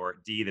back door.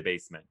 D, the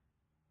basement.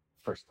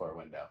 First floor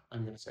window.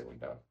 I'm gonna say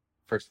window.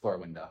 First floor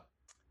window.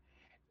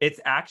 It's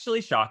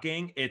actually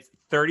shocking. It's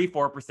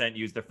 34%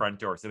 use the front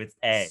door, so it's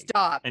A.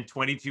 Stop. And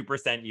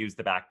 22% use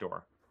the back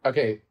door.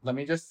 Okay, let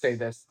me just say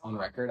this on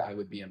record. I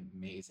would be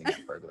amazing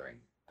at burglaring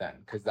then,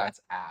 because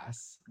that's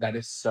ass. That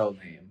is so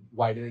lame.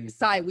 Why do they use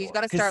we've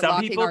got to start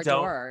locking our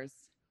doors.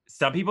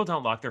 Some people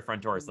don't lock their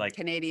front doors, like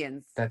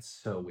Canadians. That's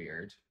so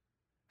weird.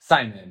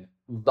 Simon,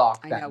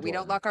 lock that door. I know, we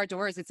don't lock our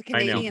doors. It's a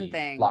Canadian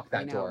thing. Lock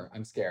that door.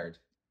 I'm scared.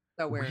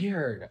 So weird.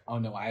 Weird. Oh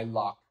no, I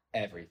lock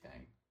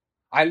everything.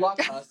 I lock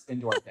us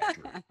into our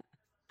bedroom.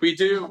 We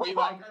do. We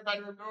lock our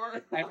bedroom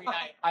door every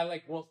night.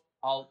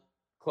 I'll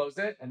close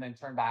it and then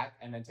turn back,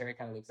 and then Terry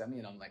kind of looks at me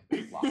and I'm like,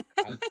 lock.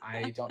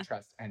 I don't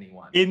trust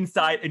anyone.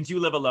 Inside, and do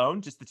you live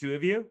alone? Just the two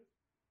of you?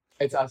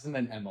 It's us and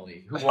then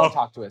Emily, who won't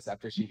talk to us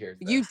after she hears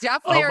this. You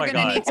definitely are going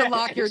to need to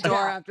lock your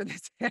door after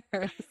this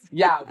airs.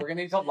 Yeah, we're going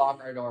to need to lock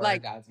our door.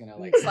 Like, our dad's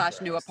going to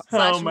slash new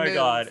Oh my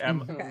God.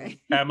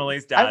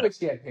 Emily's dad. I wish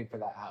she had paid for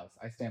that house.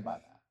 I stand by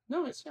that.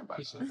 No, I stand by that.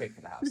 He should have paid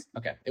for the house.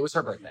 Okay, it was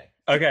her birthday.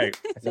 Okay,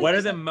 what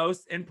are the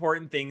most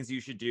important things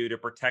you should do to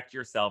protect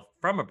yourself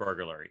from a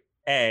burglary?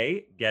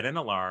 A, get an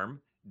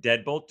alarm,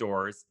 deadbolt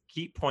doors,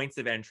 keep points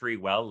of entry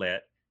well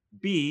lit.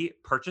 B,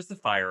 purchase a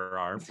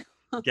firearm,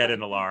 get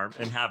an alarm,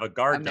 and have a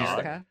guard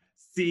dog.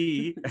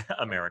 C,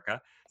 America.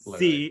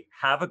 C,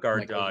 have a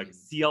guard dog,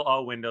 seal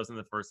all windows on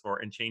the first floor,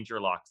 and change your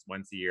locks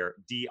once a year.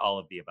 D, all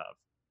of the above.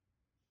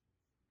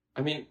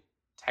 I mean,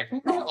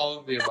 technically all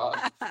of the above,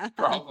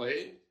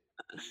 probably.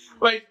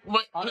 Like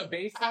on a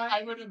baseline,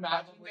 I would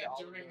imagine that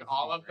doing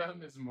all of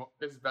them is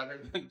better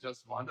than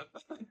just one of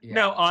them. Yeah.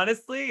 No,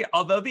 honestly,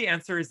 although the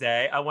answer is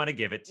A, I want to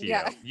give it to you.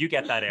 You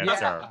get that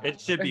answer. It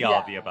should be all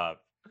of the above.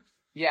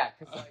 Yeah,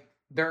 because like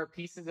there are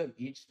pieces of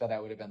each that I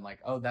would have been like,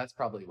 oh, that's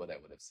probably what I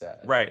would have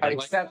said. Right.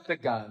 Except the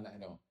gun. I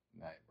don't.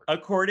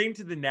 According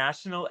to the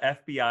National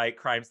FBI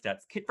crime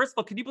stats, first of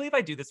all, can you believe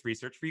I do this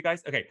research for you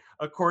guys? Okay,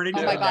 according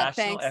to the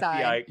National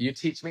FBI, you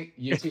teach me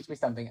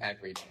something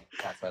every day.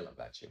 That's why I love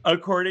that shit.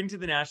 According to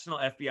the National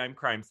FBI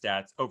crime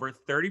stats, over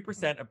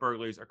 30% of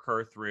burglaries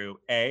occur through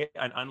A,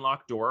 an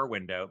unlocked door or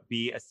window,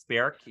 B, a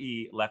spare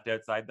key left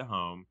outside the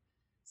home,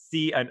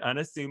 C, an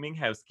unassuming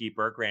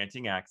housekeeper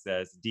granting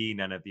access, D,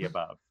 none of the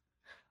above.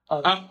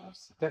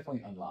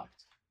 Definitely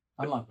unlocked.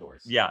 Unlocked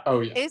doors. Yeah.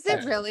 Oh yeah. Is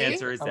it really?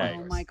 Answer is A.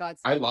 Oh my God.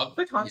 I love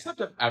the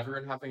concept of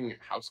everyone having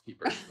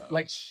housekeepers though.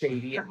 Like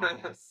shady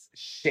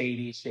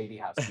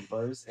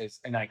housekeepers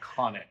is an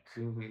iconic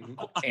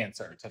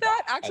answer to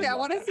that. Actually, I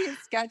want to see a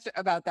sketch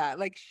about that.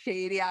 Like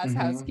shady ass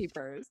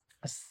housekeepers.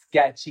 A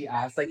sketchy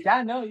ass. Like,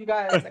 yeah, no, you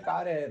guys, I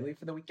got it. Leave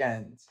for the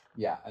weekend.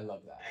 Yeah, I love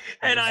that.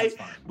 And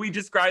we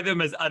describe them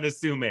as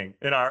unassuming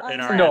in our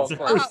no, answer.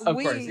 Of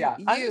course, yeah.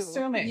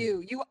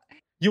 Unassuming.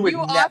 You would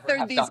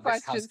authored these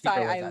questions,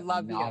 I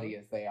love you. Naughty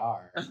as they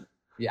are.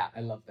 Yeah,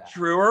 I love that.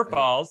 True or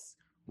false?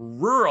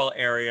 Rural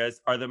areas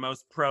are the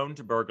most prone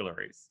to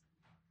burglaries.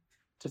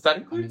 Does that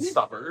include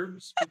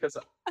suburbs? Because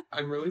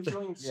I'm really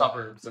feeling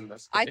suburbs in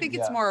this case. I think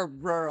it's more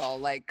rural,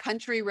 like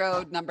Country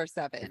Road number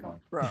 7,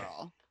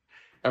 rural.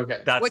 Okay.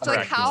 That's Which,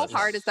 like, how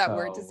hard is that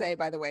word to say,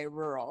 by the way,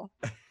 rural?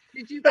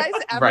 Did you guys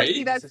ever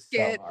see that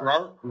skit?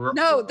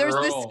 No, there's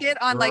this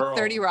skit on like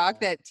 30 Rock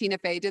that Tina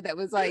Fey did that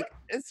was like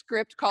a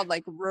script called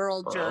like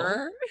Rural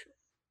Juror.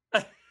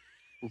 And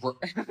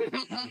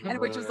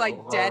which was like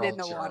dead in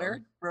the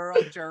water.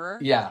 Rural Juror.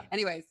 Yeah.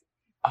 Anyways.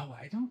 Oh,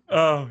 I don't.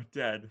 Oh,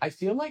 dead. I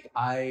feel like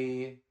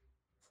I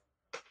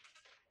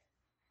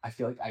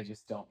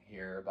just don't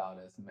hear about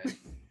as many.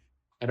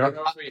 I don't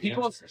know if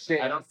people's shit.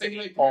 I don't think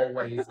they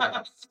always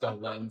get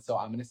stolen, so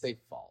I'm gonna say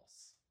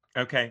false.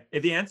 Okay.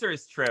 If the answer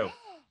is true.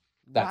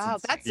 Wow,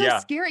 that's so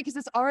scary because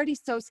it's already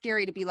so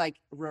scary to be like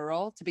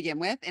rural to begin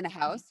with in a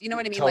house. You know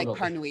what I mean? Totally. Like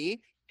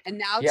Parnouille. And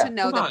now to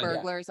know that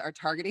burglars are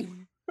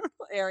targeting rural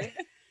areas.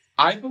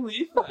 I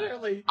believe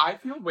that. I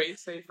feel way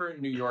safer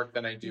in New York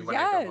than I do when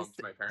I go home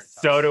to my parents'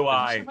 house. So do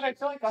I. But I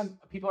feel like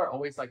people are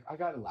always like, I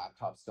got a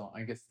laptop still.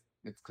 I guess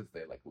it's because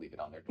they like leave it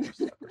on their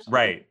doorstep or something.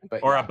 Right.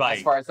 But or a bike.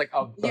 As far as like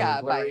a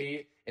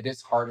burglary, it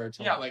is harder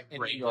to like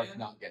in New York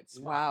not get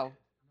spotted. Wow.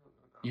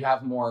 You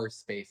have more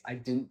space. I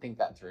didn't think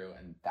that through,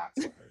 and that's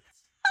what hurts.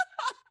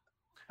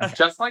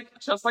 Just like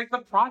the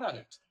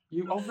product.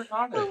 You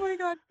overthought it. Oh my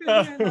God.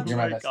 Oh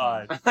my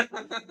God.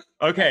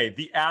 Okay.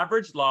 The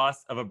average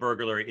loss of a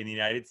burglary in the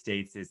United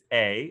States is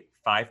A,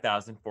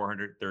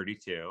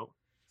 5,432,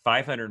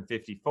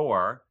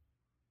 554,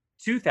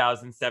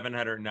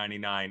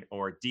 2,799,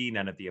 or D,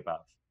 none of the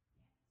above.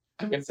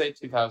 I'm going to say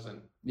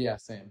 2,000. Yeah,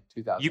 same.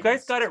 2,000. You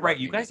guys got it right.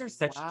 You guys are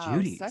such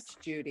Judies. Such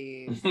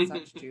Judies.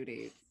 Such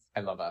Judies.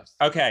 I love us.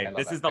 Okay.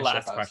 This is the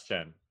last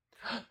question.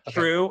 Okay.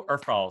 True or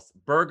false?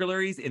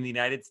 Burglaries in the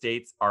United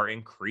States are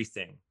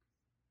increasing.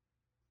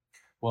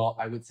 Well,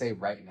 I would say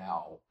right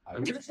now.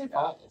 I'm going to say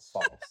false.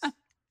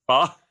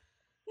 False.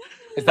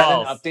 Is that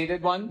an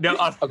updated one? No.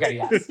 Okay,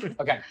 yes.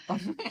 Okay.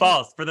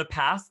 False. For the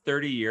past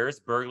 30 years,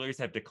 burglaries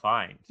have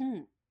declined.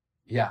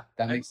 Yeah,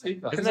 that makes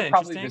sense. Isn't that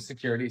probably the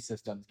security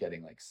system's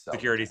getting like so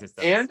security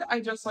system. And I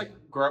just like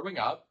growing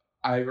up,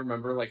 I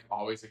remember like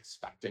always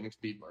expecting to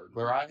be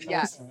burglarized.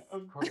 Yes.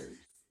 Of course.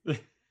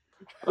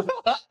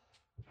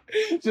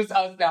 Just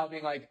us now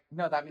being like,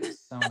 no, that makes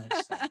so much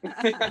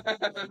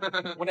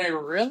sense. When I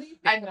really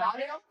and now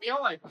I don't feel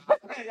like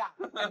yeah.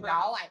 And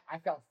now I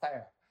feel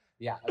fair.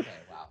 Yeah, okay,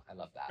 wow. I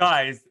love that.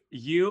 Guys,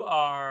 you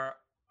are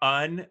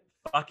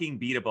unfucking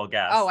beatable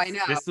guests. Oh, I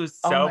know. This was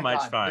so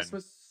much fun. This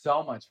was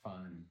so much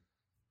fun.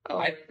 Oh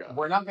my God.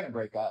 We're not gonna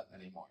break up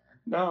anymore.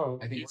 No.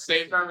 I think you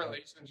saved our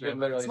relationship.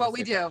 It's what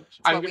we do. It's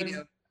what we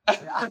do.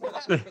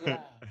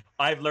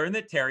 I've learned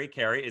that Terry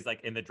Carey is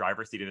like in the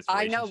driver's seat of this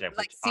relationship. I know,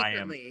 like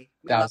secretly.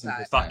 We love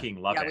that. Fucking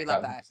love it. Yeah, we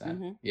love that.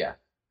 Yeah.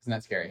 Isn't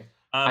that scary?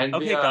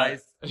 Okay,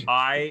 guys.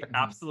 I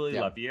absolutely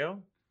love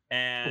you.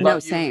 And no,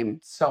 same.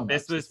 So much.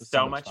 This was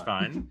so much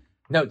fun.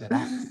 No, did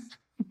I?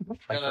 No,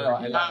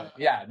 I love it.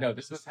 Yeah, no,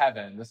 this was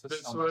heaven. This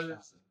was so much fun.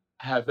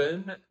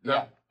 Heaven.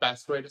 The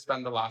best way to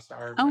spend the last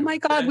hour. Oh my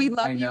God, we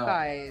love you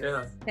guys.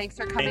 Yeah. Thanks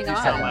for coming on.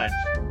 Thank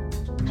you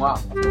so much. Wow.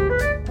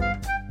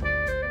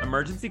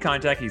 Emergency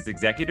Contact is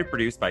executive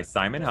produced by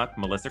Simon Huck,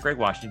 Melissa Gregg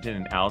Washington,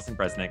 and Allison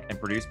Bresnick, and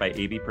produced by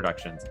AB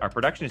Productions. Our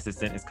production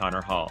assistant is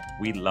Connor Hall.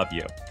 We love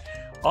you.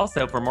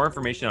 Also, for more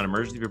information on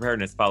emergency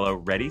preparedness, follow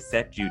Ready,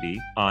 Set, Judy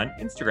on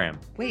Instagram.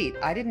 Wait,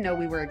 I didn't know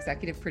we were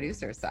executive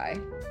producers, Sai.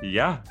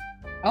 Yeah.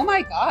 Oh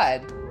my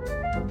God.